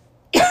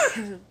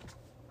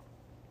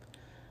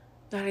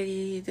that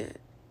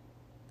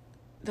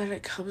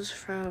it comes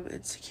from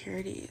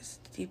insecurities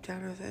deep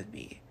down within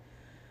me.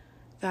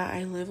 That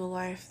I live a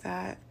life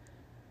that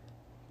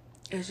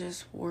is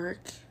just work,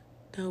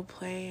 no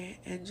play,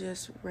 and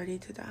just ready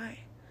to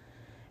die.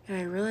 And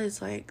I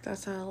realized, like,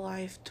 that's not a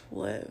life to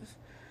live.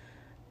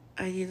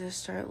 I need to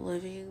start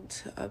living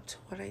up to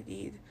what I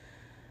need,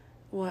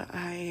 what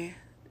I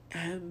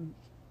am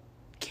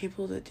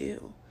capable to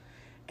do.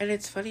 And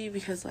it's funny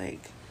because,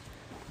 like,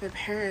 my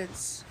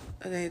parents,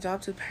 the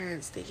adopted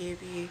parents, they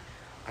gave me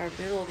our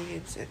middle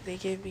names, and they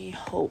gave me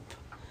Hope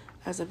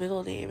as a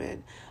middle name.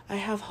 And I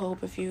have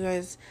Hope. If you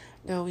guys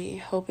know me,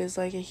 Hope is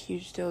like a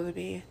huge deal to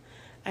me.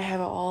 I have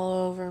it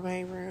all over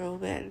my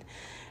room, and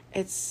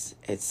it's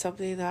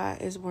something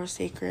that is more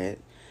sacred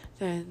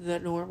than the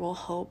normal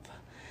hope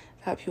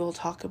that people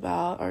talk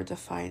about or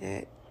define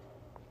it.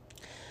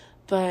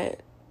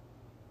 But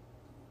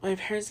my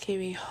parents gave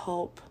me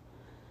Hope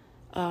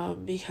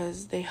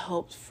because they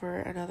hoped for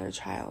another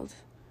child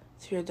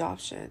through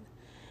adoption.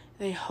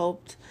 They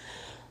hoped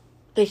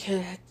they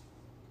could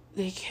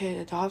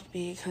adopt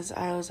me because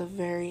I was a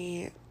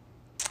very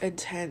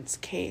intense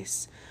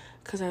case,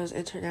 because I was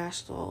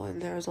international,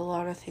 and there was a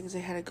lot of things they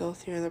had to go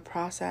through in the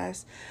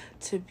process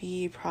to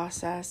be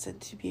processed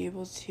and to be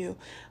able to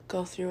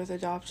go through with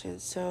adoption.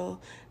 So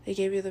they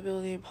gave me the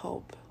middle name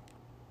Hope.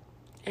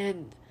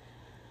 And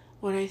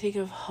when I think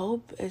of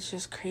Hope, it's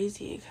just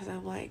crazy, because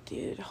I'm like,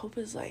 dude, Hope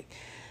is like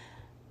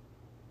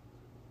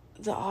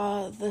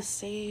the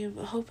same.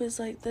 Hope is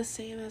like the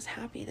same as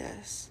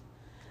happiness.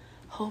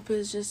 Hope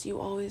is just, you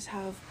always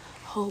have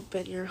hope,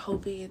 and you're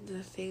hoping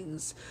into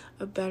things,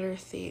 a better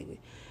thing.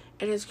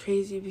 And it's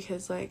crazy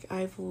because, like,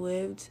 I've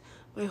lived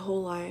my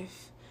whole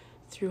life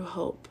through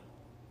hope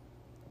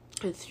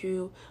and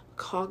through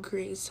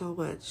conquering so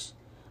much,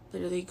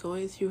 literally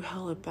going through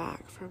hell and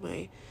back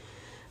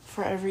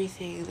for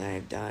everything that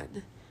I've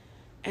done.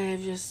 And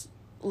I've just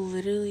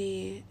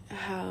literally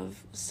have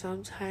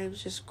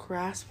sometimes just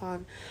grasp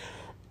on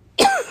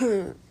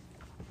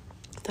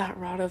that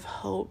rod of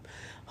hope,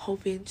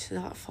 hoping to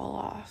not fall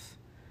off,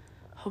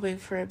 hoping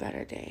for a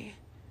better day.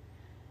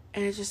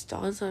 And it just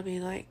dawns on me,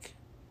 like,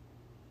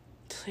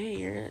 today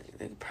you're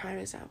the prime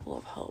example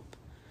of hope.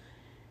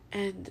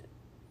 And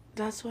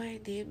that's why I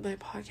named my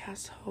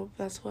podcast Hope.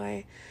 That's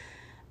why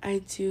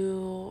I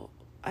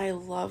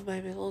love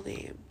my middle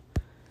name.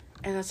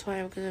 And that's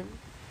why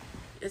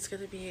it's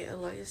gonna be a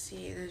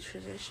legacy and a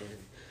tradition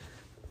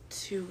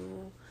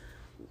to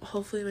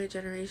hopefully my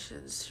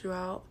generations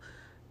throughout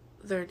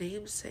their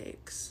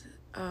namesakes.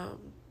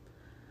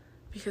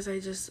 Because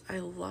I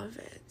love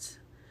it.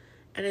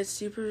 And it's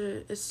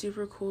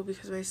super cool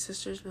because my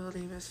sister's middle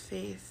name is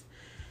Faith.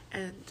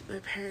 And my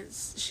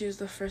parents, she was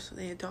the first one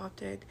they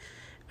adopted.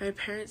 My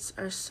parents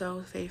are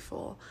so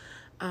faithful.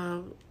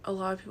 A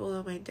lot of people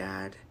know my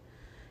dad.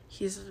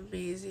 He's an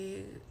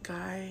amazing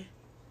guy,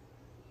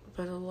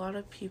 but a lot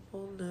of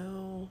people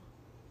know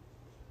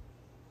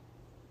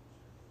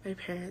my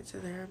parents,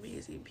 and they're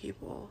amazing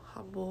people,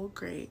 humble,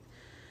 great,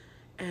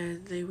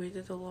 and they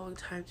waited a long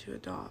time to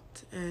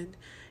adopt, and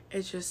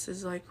it just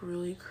is like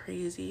really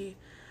crazy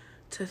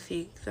to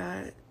think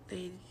that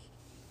they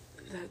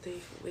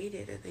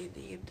waited and they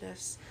named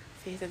us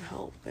Faith and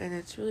Hope. And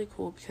it's really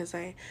cool because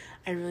I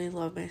really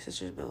love my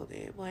sister's middle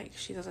name. Like,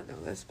 she doesn't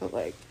know this, but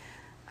like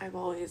I'm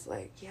always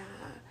like, yeah,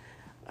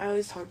 I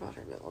always talk about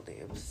her middle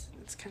names.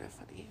 It's kind of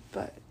funny,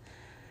 but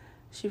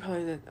she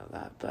probably didn't know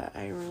that. But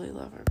I really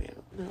love her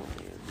middle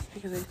names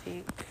because I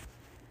think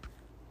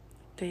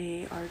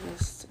they are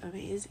just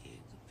amazing.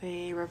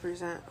 They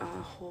represent a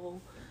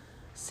whole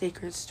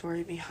sacred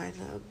story behind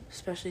them,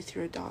 especially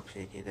through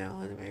adoption, you know,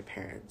 and my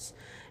parents.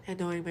 And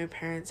knowing my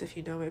parents, if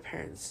you know my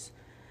parents,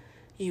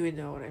 you would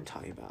know what I'm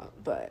talking about.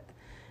 But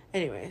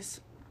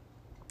anyways,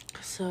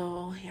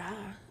 so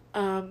yeah,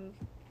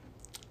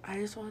 I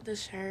just wanted to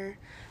share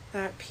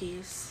that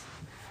piece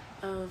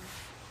of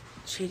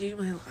changing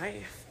my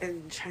life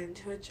and trying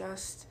to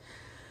adjust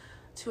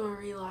to a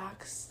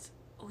relaxed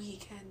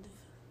weekend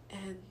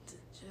and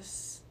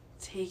just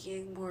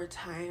taking more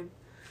time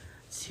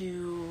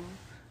to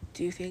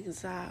do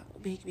things that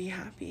make me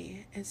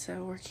happy instead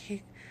of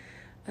working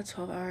a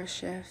 12-hour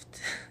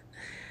shift.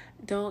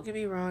 Don't get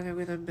me wrong, I'm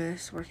gonna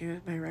miss working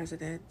with my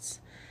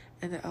residents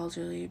and the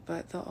elderly,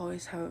 but they'll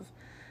always have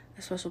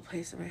a special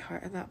place in my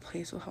heart, and that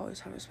place will always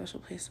have a special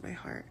place in my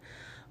heart.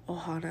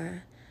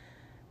 Ohana,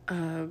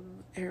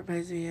 it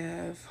reminds me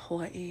of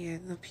Hawaii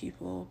and the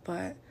people,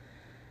 but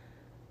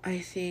I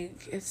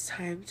think it's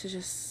time to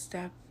just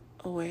step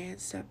away and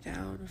step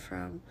down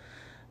from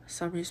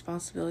some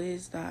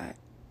responsibilities that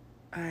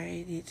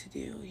I need to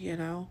do, you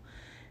know?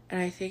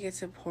 And I think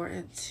it's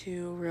important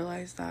to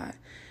realize that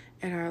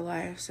in our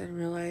lives and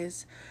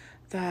realize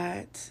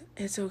that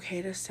it's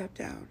okay to step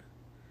down.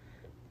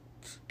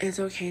 It's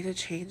okay to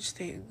change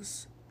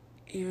things.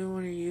 Even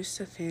when you're used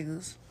to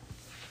things,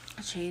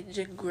 change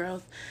and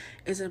growth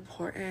is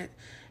important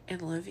in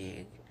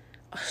living.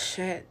 Oh,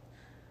 shit.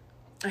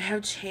 I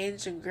have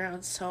changed and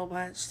grown so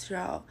much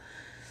throughout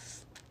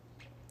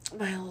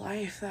my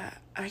life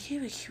that I can't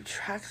even keep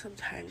track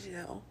sometimes, you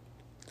know?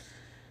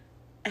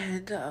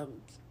 And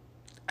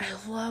I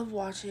love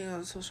watching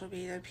on social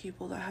media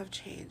people that have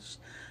changed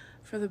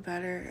for the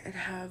better and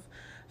have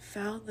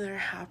found their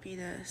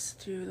happiness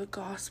through the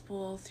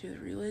gospel, through the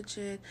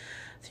religion,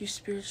 through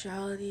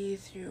spirituality,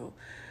 through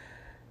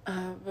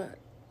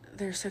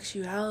their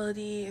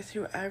sexuality,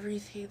 through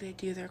everything they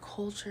do, their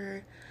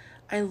culture.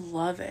 I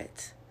love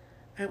it.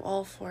 I'm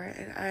all for it,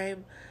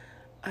 and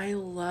I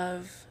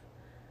love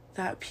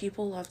that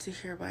people love to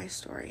hear my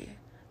story,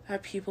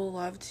 that people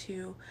love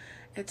to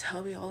and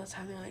tell me all the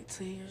time. They're like,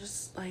 Celine, you're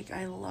just like,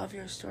 I love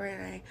your story,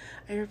 and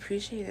I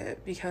appreciate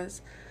it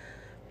because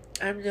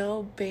I'm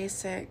no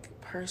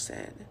basic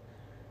person.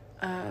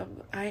 I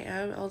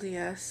am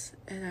LDS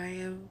and I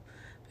am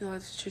belong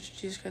to the Church of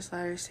Jesus Christ of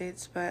Latter-day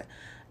Saints, but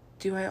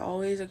do I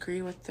always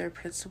agree with their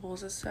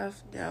principles and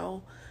stuff?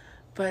 No.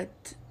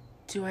 But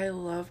do I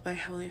love my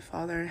Heavenly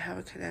Father and have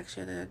a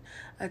connection and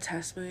a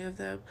testimony of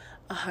them?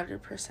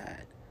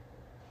 100%.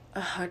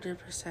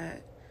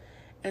 100%.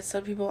 And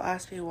some people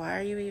ask me, why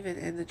are you even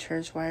in the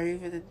church? Why are you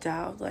even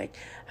endowed? Like,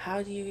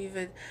 how do you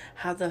even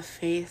have the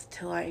faith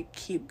to, like,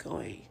 keep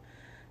going?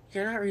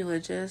 You're not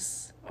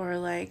religious. Or,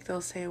 like,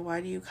 they'll say,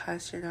 why do you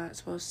cuss? You're not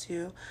supposed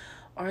to.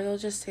 Or they'll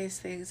just say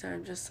things and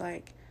I'm just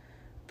like,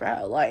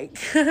 bro, like,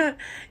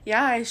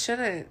 yeah, I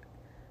shouldn't.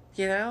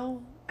 You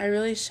know? I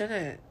really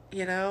shouldn't.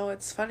 You know?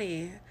 It's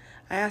funny.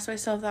 I ask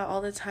myself that all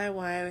the time,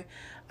 why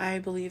I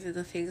believe in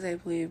the things I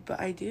believe,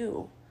 but I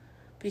do.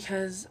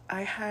 Because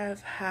I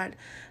have had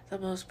the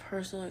most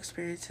personal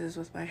experiences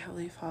with my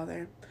Heavenly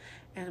Father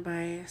and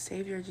my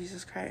Savior,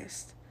 Jesus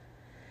Christ.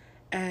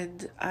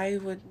 And I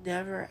would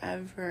never,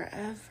 ever,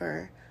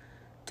 ever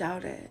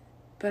doubt it.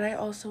 But I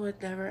also would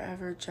never,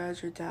 ever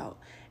judge or doubt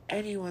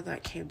anyone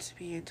that came to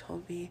me and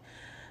told me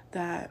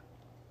that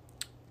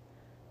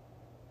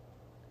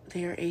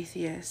they are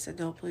atheists and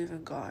don't believe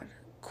in God.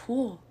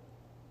 Cool.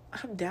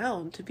 I'm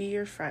down to be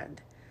your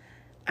friend.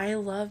 I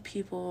love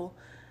people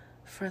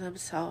for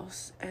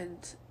themselves,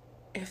 and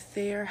if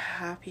they are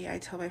happy, I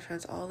tell my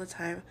friends all the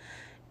time,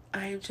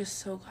 I am just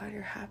so glad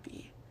you're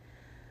happy.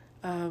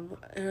 There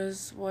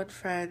was one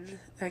friend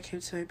that came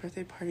to my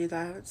birthday party that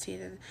I haven't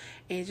seen in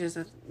ages,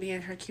 and me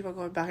and her keep on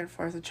going back and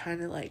forth and trying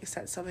to like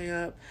set something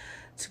up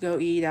to go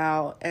eat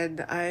out,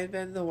 and I've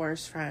been the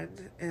worst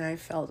friend and I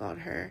failed on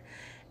her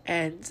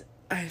and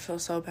I feel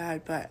so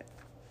bad, but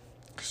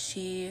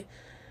she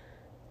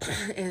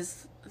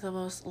is the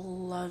most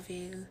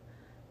loving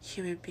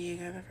human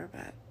being I've ever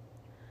met.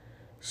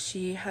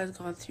 She has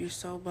gone through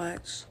so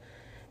much,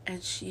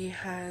 and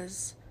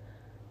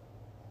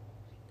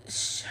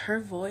her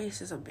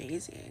voice is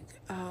amazing.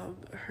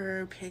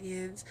 Her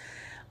opinions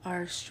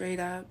are straight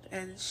up,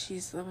 and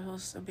she's the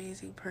most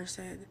amazing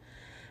person.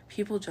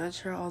 People judge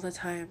her all the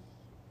time,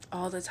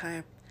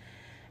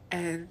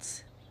 and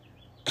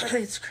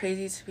it's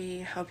crazy to me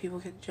how people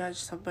can judge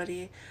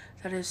somebody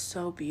that is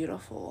so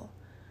beautiful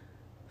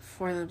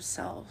for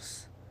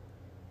themselves.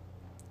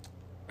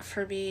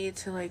 For me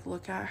to like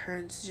look at her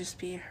and to just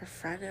be her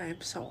friend,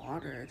 I'm so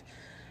honored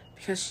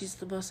because she's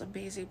the most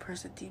amazing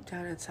person deep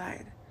down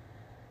inside.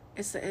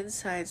 It's the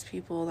insides,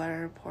 people, that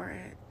are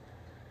important.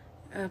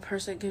 A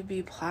person could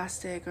be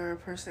plastic, or a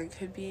person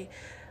could be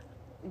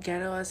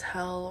ghetto as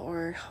hell,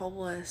 or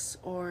homeless,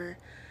 or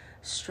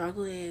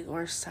struggling,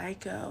 or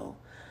psycho,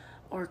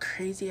 or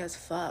crazy as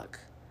fuck.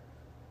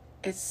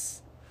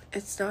 It's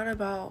not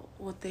about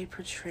what they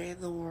portray in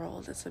the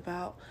world. It's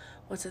about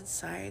what's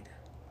inside.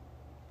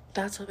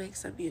 That's what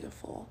makes them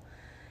beautiful.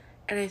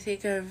 And I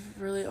think I've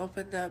really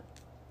opened up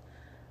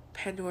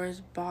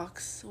Pandora's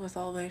box with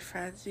all my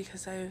friends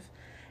because I've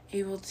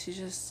able to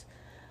just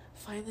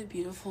find the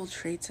beautiful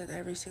traits in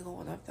every single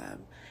one of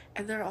them.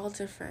 And they're all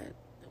different.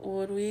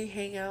 When we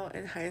hang out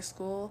in high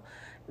school,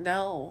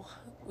 no,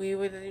 we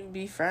wouldn't even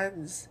be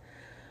friends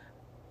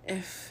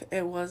if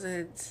it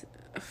wasn't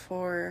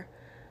for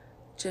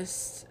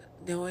just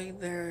knowing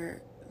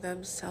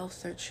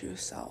themselves, their true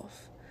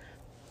self.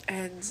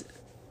 And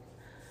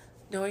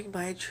knowing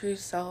my true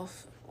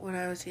self when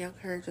I was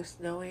younger, just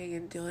knowing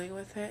and dealing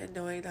with it and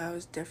knowing that I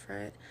was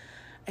different,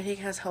 I think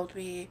has helped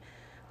me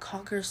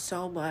conquer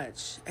so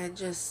much and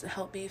just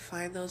help me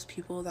find those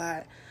people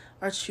that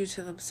are true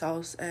to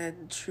themselves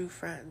and true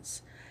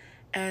friends.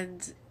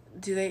 And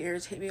do they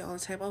irritate me all the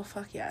time? Oh,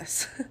 fuck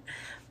yes.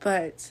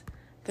 But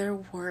they're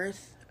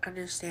worth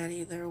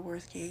understanding, they're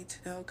worth getting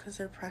to know because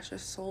they're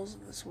precious souls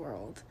in this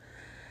world.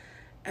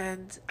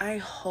 And I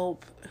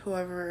hope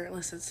whoever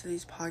listens to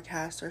these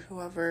podcasts or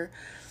whoever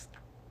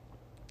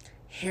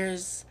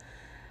hears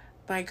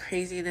my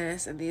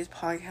craziness in these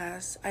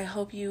podcasts, I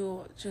hope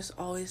you just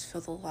always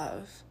feel the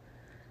love.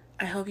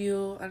 I hope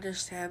you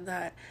understand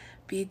that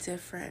be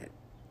different.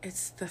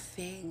 It's the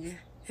thing.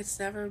 It's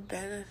never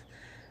been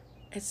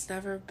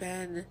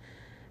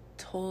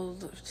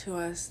told to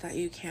us that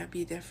you can't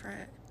be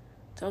different.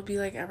 Don't be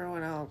like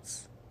everyone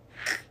else.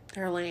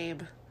 They're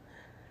lame.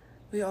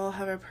 We all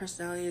have our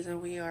personalities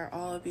and we are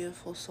all a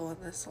beautiful soul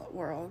in this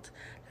world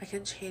that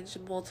can change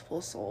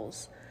multiple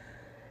souls.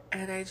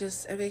 And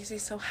it makes me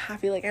so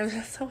happy. Like, I'm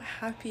just so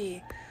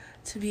happy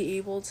to be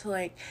able to,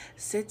 like,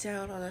 sit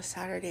down on a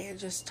Saturday and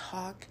just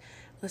talk,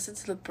 listen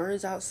to the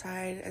birds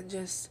outside, and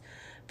just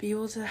be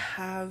able to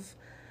have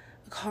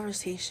a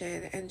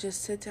conversation and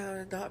just sit down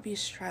and not be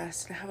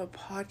stressed and have a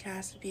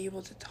podcast and be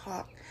able to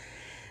talk,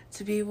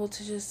 to be able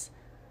to just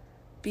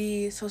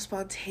be so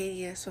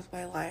spontaneous with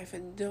my life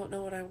and don't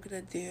know what I'm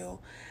going to do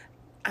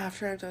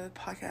after I'm done with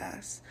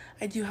podcasts.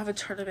 I do have a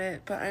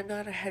tournament, but I'm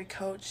not a head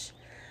coach.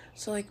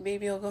 So, like,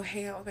 maybe I'll go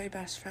hang out with my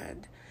best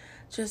friend.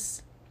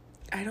 Just,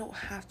 I don't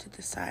have to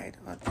decide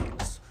on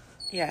things.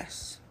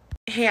 Yes.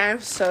 Hey, I'm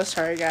so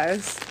sorry,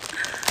 guys.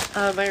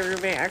 My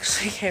roommate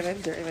actually came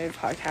in during my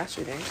podcast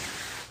reading.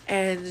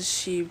 And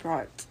she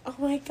brought, oh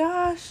my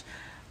gosh,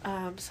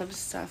 some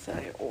stuff that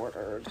I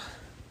ordered.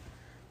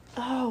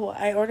 Oh,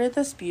 I ordered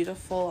this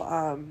beautiful,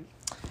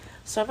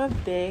 so I'm a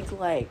big,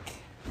 like,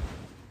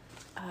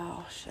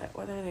 oh shit,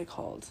 what are they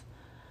called?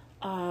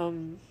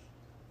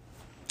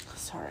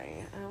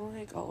 Sorry, I'm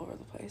like all over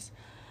the place.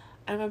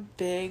 I'm a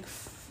big,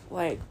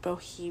 like,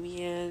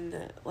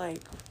 bohemian, like,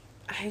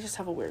 I just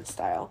have a weird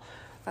style.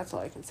 That's all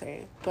I can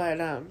say. But,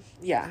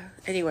 yeah,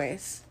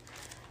 anyways,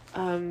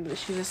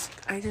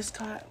 I just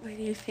got my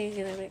new thing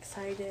and I'm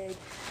excited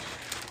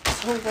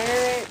to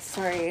wear it.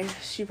 Sorry,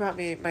 she brought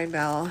me my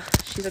Mel.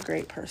 She's a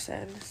great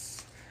person.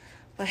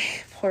 My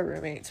poor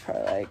roommate's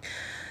probably like,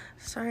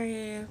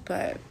 sorry,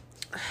 but,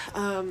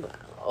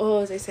 what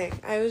was I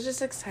saying? I was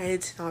just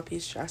excited to not be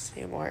stressed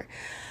anymore,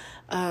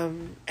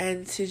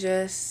 and to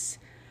just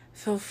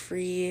feel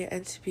free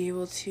and to be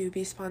able to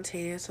be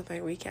spontaneous with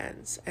my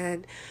weekends.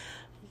 And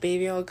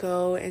maybe I'll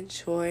go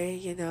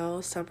enjoy,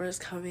 summer's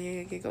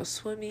coming, I can go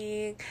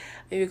swimming,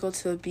 maybe go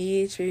to the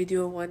beach, maybe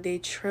do a one-day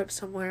trip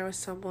somewhere with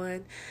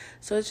someone.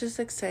 So it's just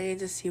exciting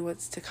to see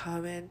what's to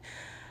come, and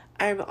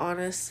I'm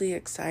honestly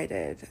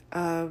excited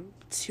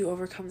to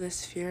overcome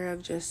this fear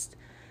of just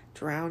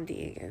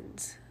drowning,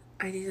 and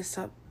I need to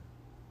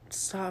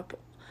stop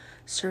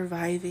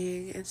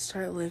surviving and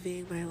start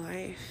living my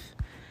life.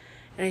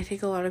 And I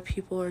think a lot of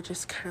people are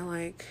just kind of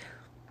like,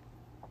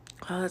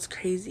 oh, that's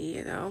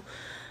crazy,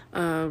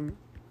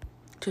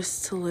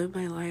 just to live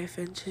my life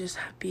and to just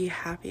be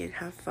happy and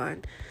have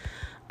fun.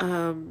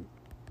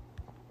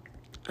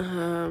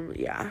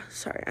 Yeah,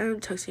 sorry, I'm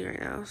texting right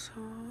now, so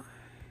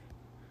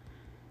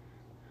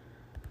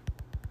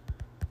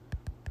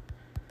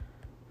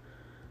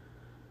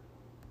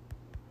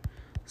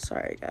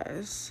sorry,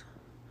 guys.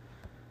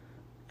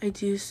 I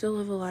do still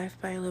live a life,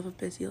 but I live a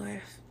busy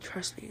life.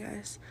 Trust me,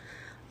 guys.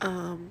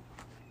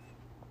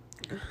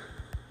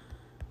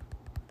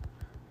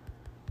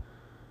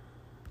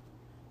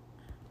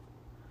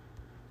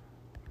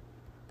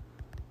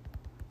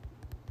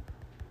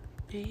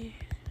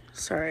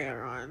 Sorry,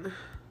 everyone.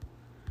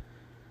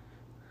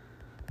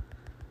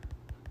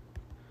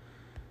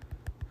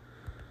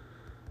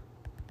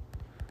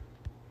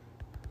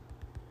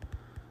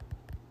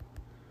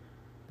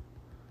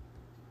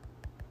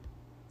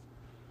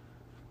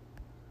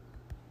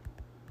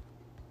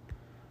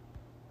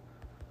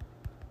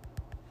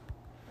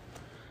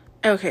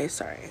 Okay,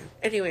 sorry.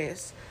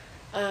 Anyways,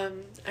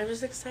 I'm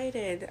just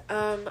excited.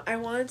 I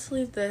wanted to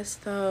leave this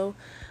though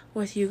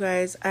with you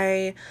guys.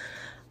 I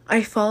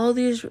follow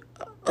these,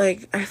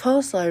 like, I follow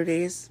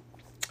celebrities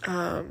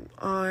on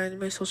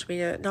my social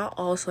media. Not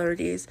all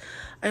celebrities.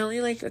 I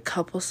only like a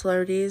couple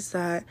celebrities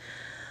that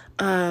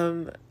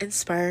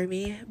inspire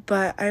me,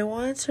 but I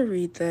wanted to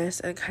read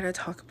this and kind of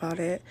talk about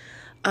it.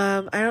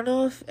 I don't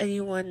know if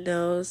anyone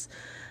knows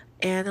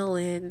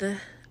Annalyn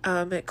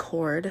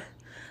McCord,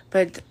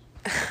 but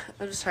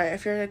I'm sorry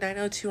if you're a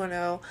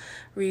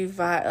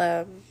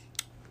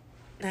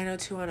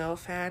 90210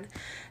 fan.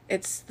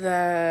 It's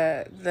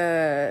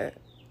the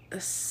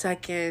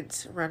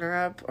second runner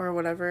up or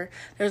whatever.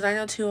 There's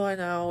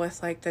 90210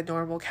 with like the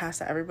normal cast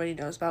that everybody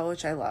knows about,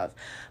 which I love,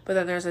 but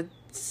then there's a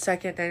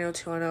second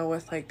 90210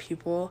 with like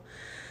people.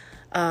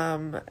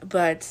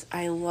 But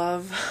I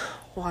love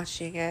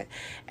watching it,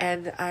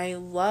 and I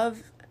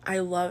love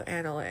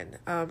Annalyn.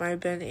 I've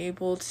been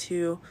able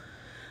to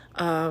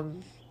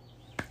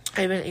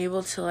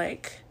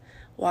like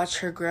watch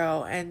her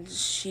grow, and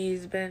she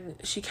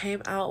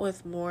came out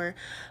with more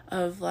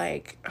of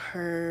like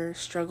her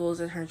struggles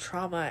and her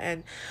trauma,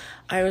 and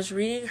I was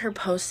reading her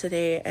post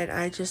today, and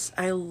I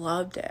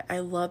loved it. I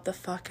loved the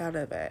fuck out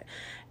of it,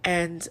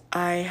 and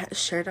I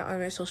shared it on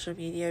my social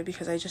media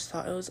because I just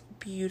thought it was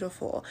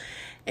beautiful,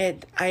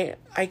 and I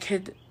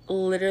could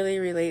literally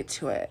relate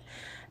to it.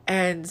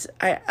 And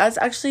that's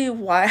actually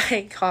why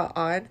I got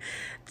on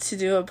to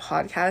do a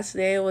podcast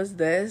today, was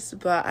this,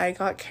 but I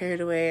got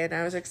carried away, and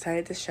I was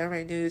excited to share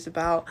my news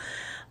about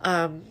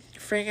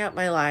freeing up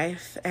my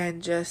life,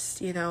 and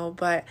just,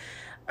 but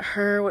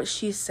what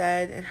she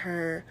said in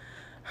her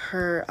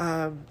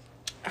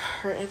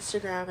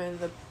Instagram, and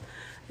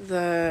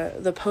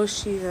the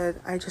post she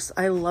did,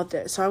 I loved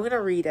it. So I'm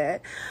gonna read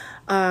it.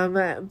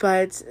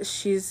 But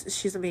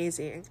she's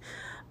amazing.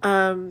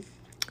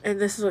 And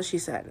this is what she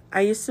said.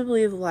 I used to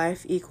believe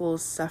life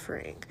equals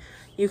suffering.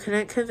 You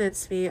couldn't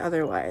convince me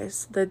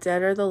otherwise. The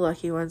dead are the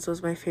lucky ones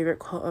was my favorite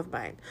quote of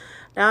mine.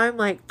 Now I'm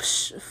like,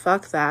 psh,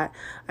 fuck that.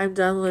 I'm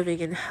done living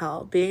in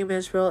hell. Being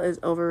miserable is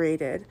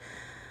overrated.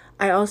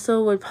 I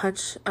also would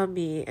punch a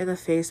me in the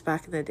face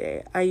back in the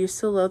day. I used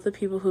to love the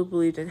people who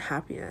believed in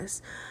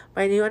happiness.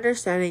 My new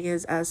understanding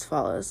is as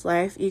follows.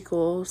 Life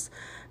equals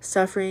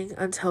suffering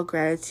until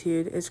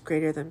gratitude is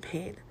greater than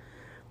pain.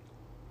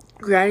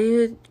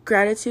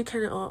 Gratitude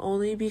can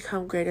only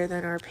become greater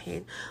than our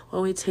pain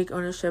when we take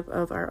ownership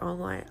of our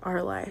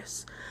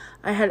lives.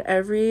 I had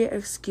every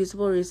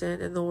excusable reason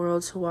in the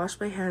world to wash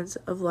my hands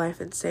of life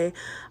and say,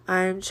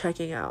 I'm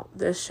checking out.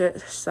 This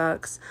shit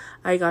sucks.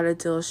 I got a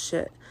deal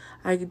shit.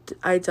 I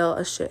dealt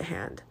a shit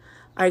hand.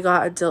 I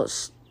got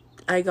dealt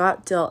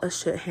a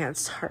shit hand.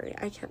 Sorry,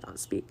 I cannot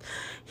speak.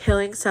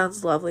 Healing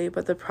sounds lovely,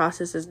 but the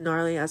process is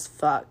gnarly as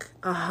fuck.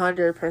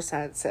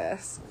 100%,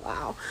 sis.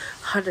 Wow.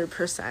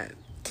 100%.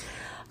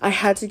 I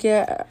had to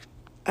get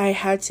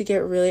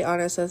really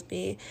honest with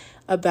me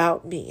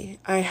about me.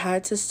 I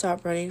had to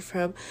stop running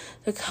from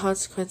the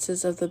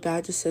consequences of the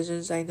bad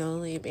decisions I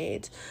knowingly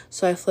made.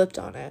 So I flipped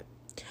on it.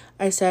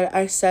 I said,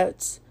 I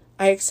accept.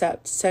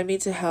 Send me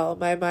to hell.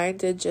 My mind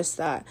did just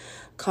that.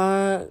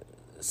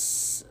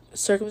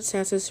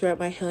 Circumstances throughout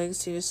my healing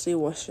seriously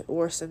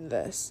worsened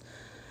this.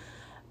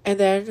 And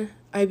then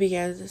I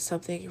began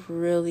something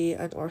really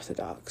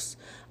unorthodox.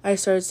 I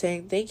started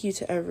saying thank you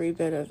to every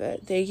bit of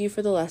it. Thank you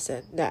for the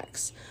lesson.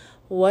 Next.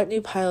 What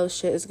new pile of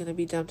shit is going to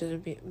be dumped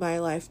into my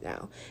life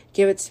now?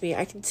 Give it to me.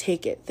 I can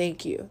take it.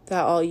 Thank you.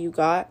 That all you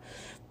got?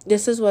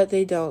 This is what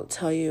they don't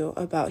tell you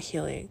about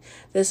healing.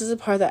 This is the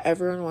part that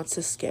everyone wants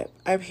to skip.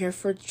 I'm here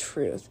for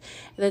truth.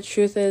 And the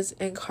truth is,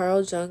 in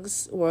Carl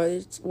Jung's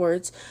words,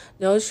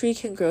 no tree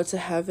can grow to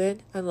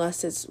heaven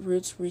unless its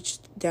roots reach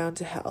down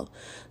to hell.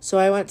 So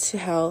I went to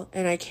hell,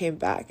 and I came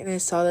back, and I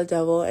saw the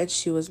devil, and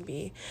she was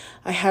me.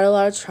 I had a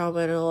lot of trauma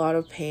and a lot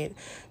of pain.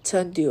 To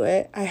undo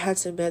it, I had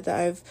to admit that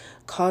I've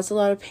caused a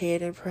lot of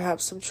pain and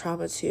perhaps some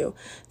trauma too.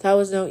 That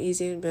was no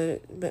easy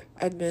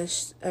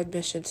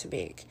admission to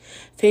make.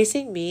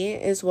 Facing me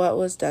is what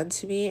was done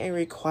to me and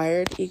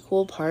required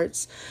equal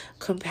parts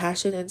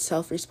compassion and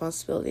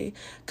self-responsibility.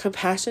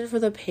 Compassion for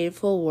the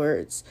painful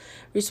words,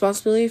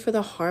 responsibility for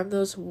the harm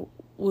those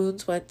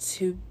wounds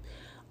went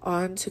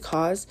on to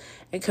cause,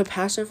 and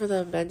compassion for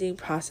the amending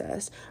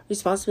process,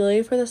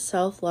 responsibility for the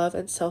self-love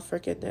and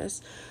self-forgiveness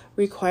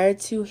required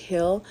to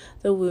heal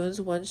the wounds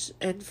once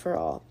and for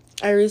all.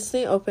 I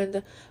recently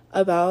opened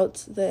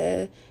about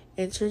the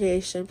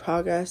integration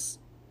progress,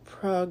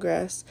 and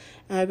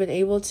I've been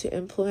able to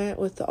implement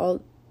with the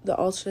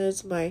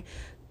alternates my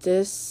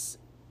So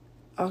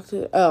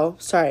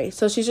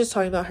she's just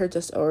talking about her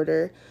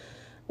disorder,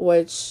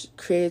 which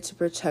created to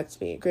protect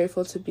me.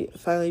 Grateful to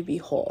finally be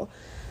whole.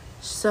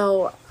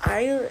 So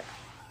I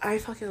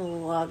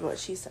fucking loved what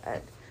she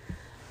said.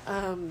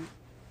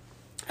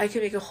 I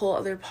could make a whole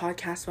other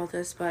podcast about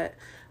this, but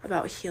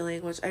about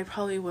healing, which I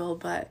probably will,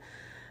 but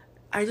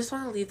I just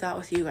want to leave that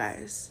with you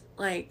guys.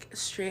 Like,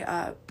 straight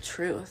up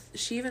truth.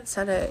 She even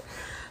said it.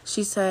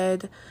 She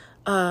said,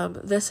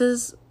 this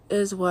is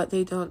is what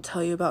they don't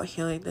tell you about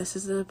healing. This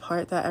is the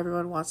part that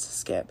everyone wants to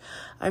skip.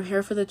 I'm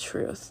here for the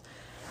truth.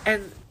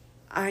 And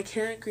I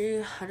can't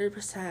agree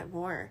 100%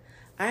 more.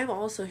 I'm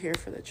also here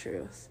for the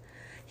truth.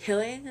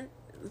 Healing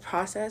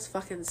process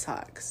fucking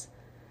sucks.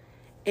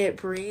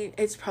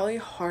 It's probably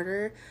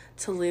harder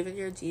to live in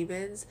your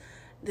demons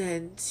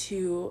than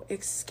to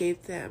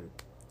escape them.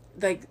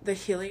 Like, the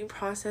healing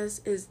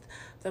process is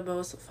the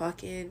most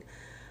fucking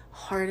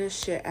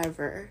hardest shit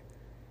ever.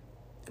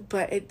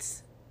 But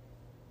it's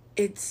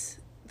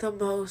the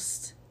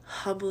most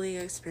humbling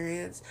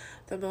experience,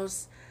 the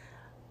most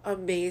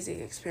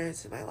amazing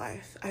experience in my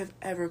life I've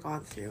ever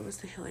gone through was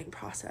the healing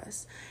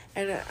process.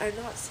 And I'm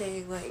not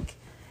saying, like,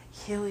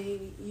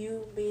 healing,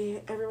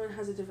 everyone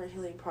has a different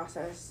healing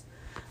process.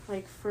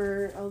 Like,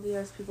 for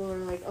LDS, people are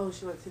like, oh,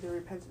 she went through the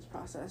repentance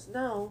process.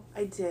 No,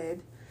 I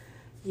did.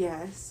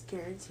 Yes,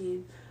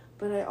 guaranteed.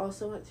 But I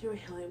also went through a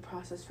healing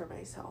process for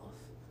myself.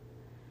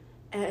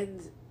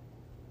 And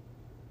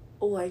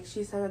like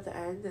she said at the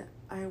end,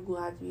 I am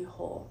glad to be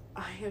whole.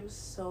 I am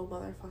so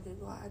motherfucking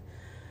glad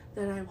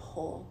that I'm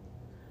whole.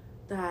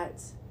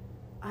 That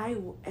I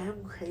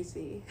am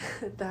crazy.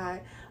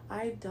 That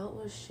I dealt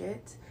with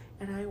shit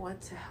and I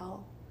went to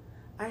hell.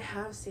 I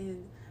have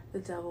seen the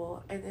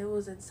devil and it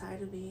was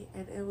inside of me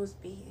and it was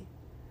me.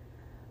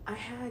 I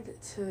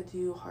had to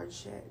do hard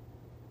shit.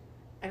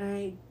 And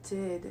I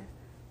did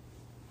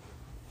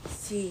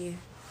see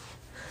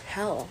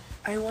hell.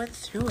 I went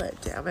through it,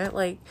 damn it.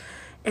 Like,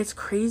 it's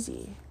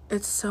crazy.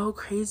 It's so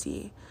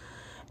crazy.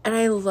 And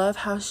I love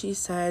how she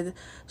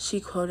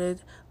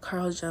quoted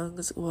Carl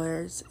Jung's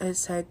words. It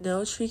said,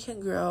 no tree can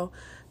grow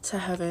to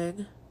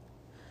heaven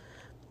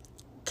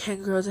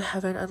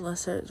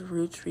unless its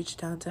roots reach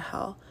down to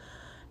hell.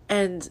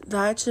 And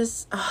that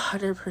just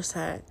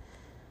 100%.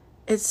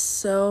 It's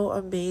so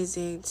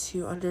amazing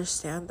to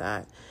understand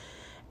that.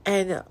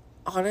 And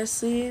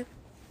honestly,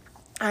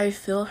 I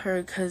feel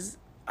her because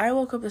I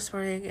woke up this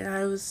morning and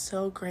I was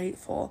so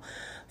grateful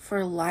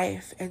for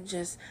life and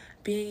just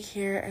being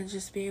here and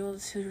just being able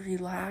to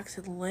relax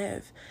and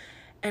live.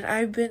 And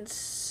I've been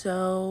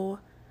so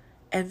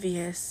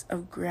envious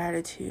of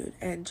gratitude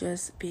and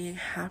just being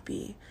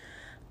happy.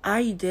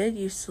 I did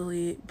used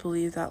to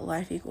believe that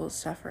life equals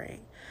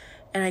suffering,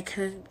 and I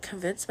couldn't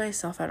convince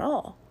myself at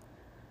all.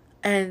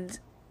 And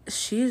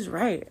she's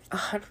right,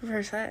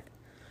 100%.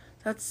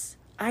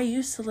 I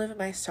used to live in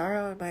my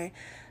sorrow and my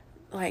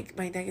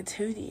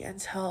negativity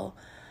until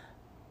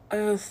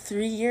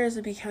 3 years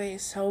of becoming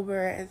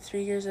sober and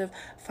 3 years of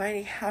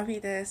finding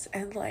happiness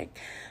and like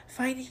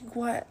finding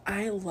what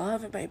I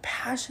love, and my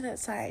passionate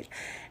side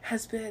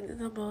has been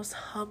the most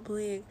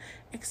humbling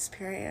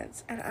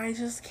experience. And I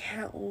just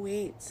can't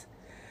wait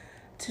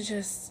to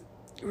just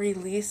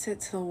release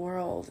it to the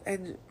world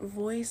and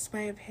voice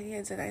my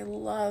opinions. And I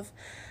love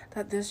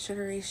that this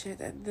generation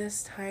and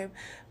this time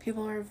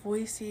people are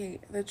voicing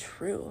the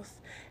truth,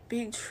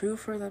 being true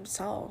for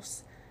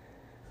themselves.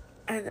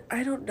 And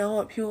I don't know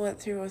what people went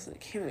through when it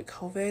came to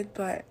COVID,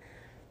 but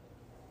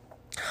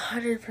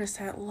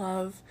 100%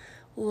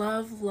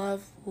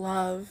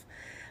 love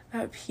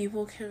that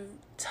people can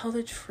tell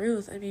the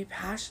truth and be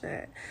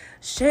passionate.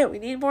 Shit, we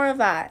need more of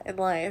that in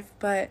life.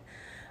 But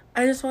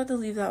I just wanted to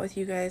leave that with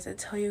you guys and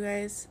tell you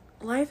guys,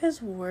 life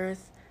is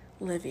worth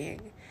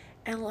living,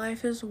 and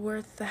life is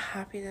worth the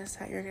happiness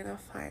that you're gonna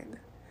find.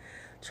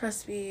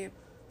 Trust me,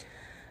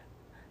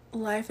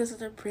 life is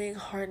gonna bring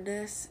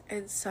hardness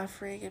and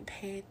suffering and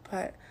pain,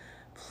 but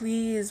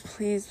please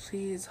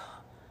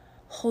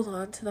hold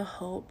on to the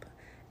hope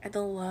and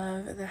the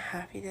love and the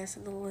happiness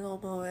and the little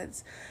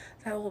moments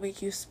that will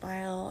make you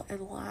smile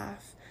and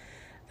laugh,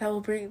 that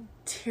will bring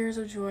tears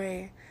of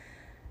joy.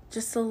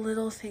 Just the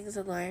little things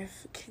in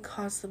life can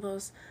cause the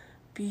most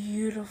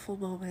beautiful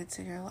moments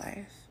in your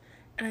life.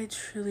 And I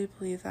truly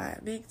believe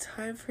that. Make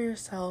time for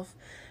yourself.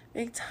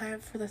 Make time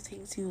for the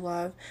things you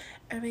love.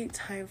 And make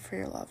time for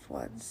your loved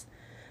ones.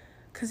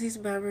 Because these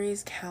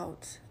memories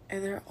count.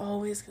 And they're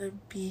always going to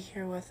be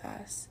here with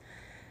us.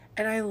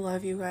 And I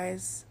love you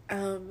guys.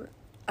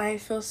 I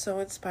feel so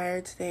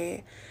inspired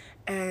today.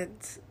 And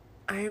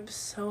I am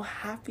so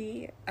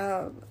happy.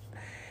 And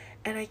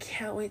I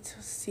can't wait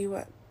to see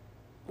what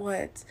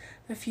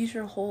the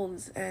future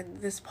holds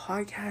and this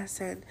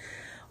podcast. And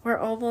we're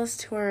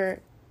almost to our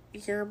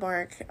year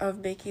mark of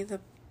making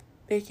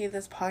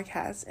this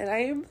podcast, and I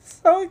am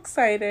so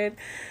excited.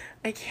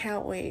 I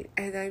can't wait,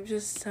 and I'm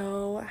just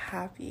so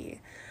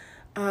happy.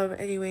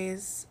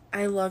 Anyways,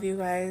 I love you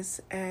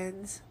guys,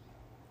 and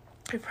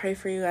I pray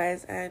for you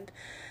guys, and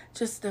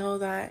just know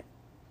that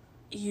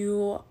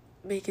you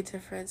make a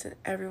difference in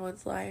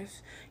everyone's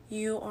life.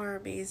 You are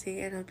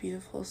amazing and a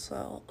beautiful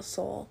soul.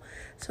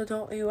 So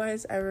don't you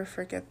guys ever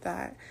forget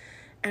that.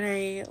 And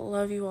I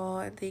love you all,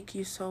 and thank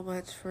you so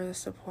much for the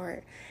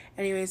support.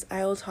 Anyways,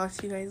 I will talk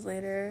to you guys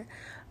later.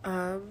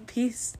 Peace.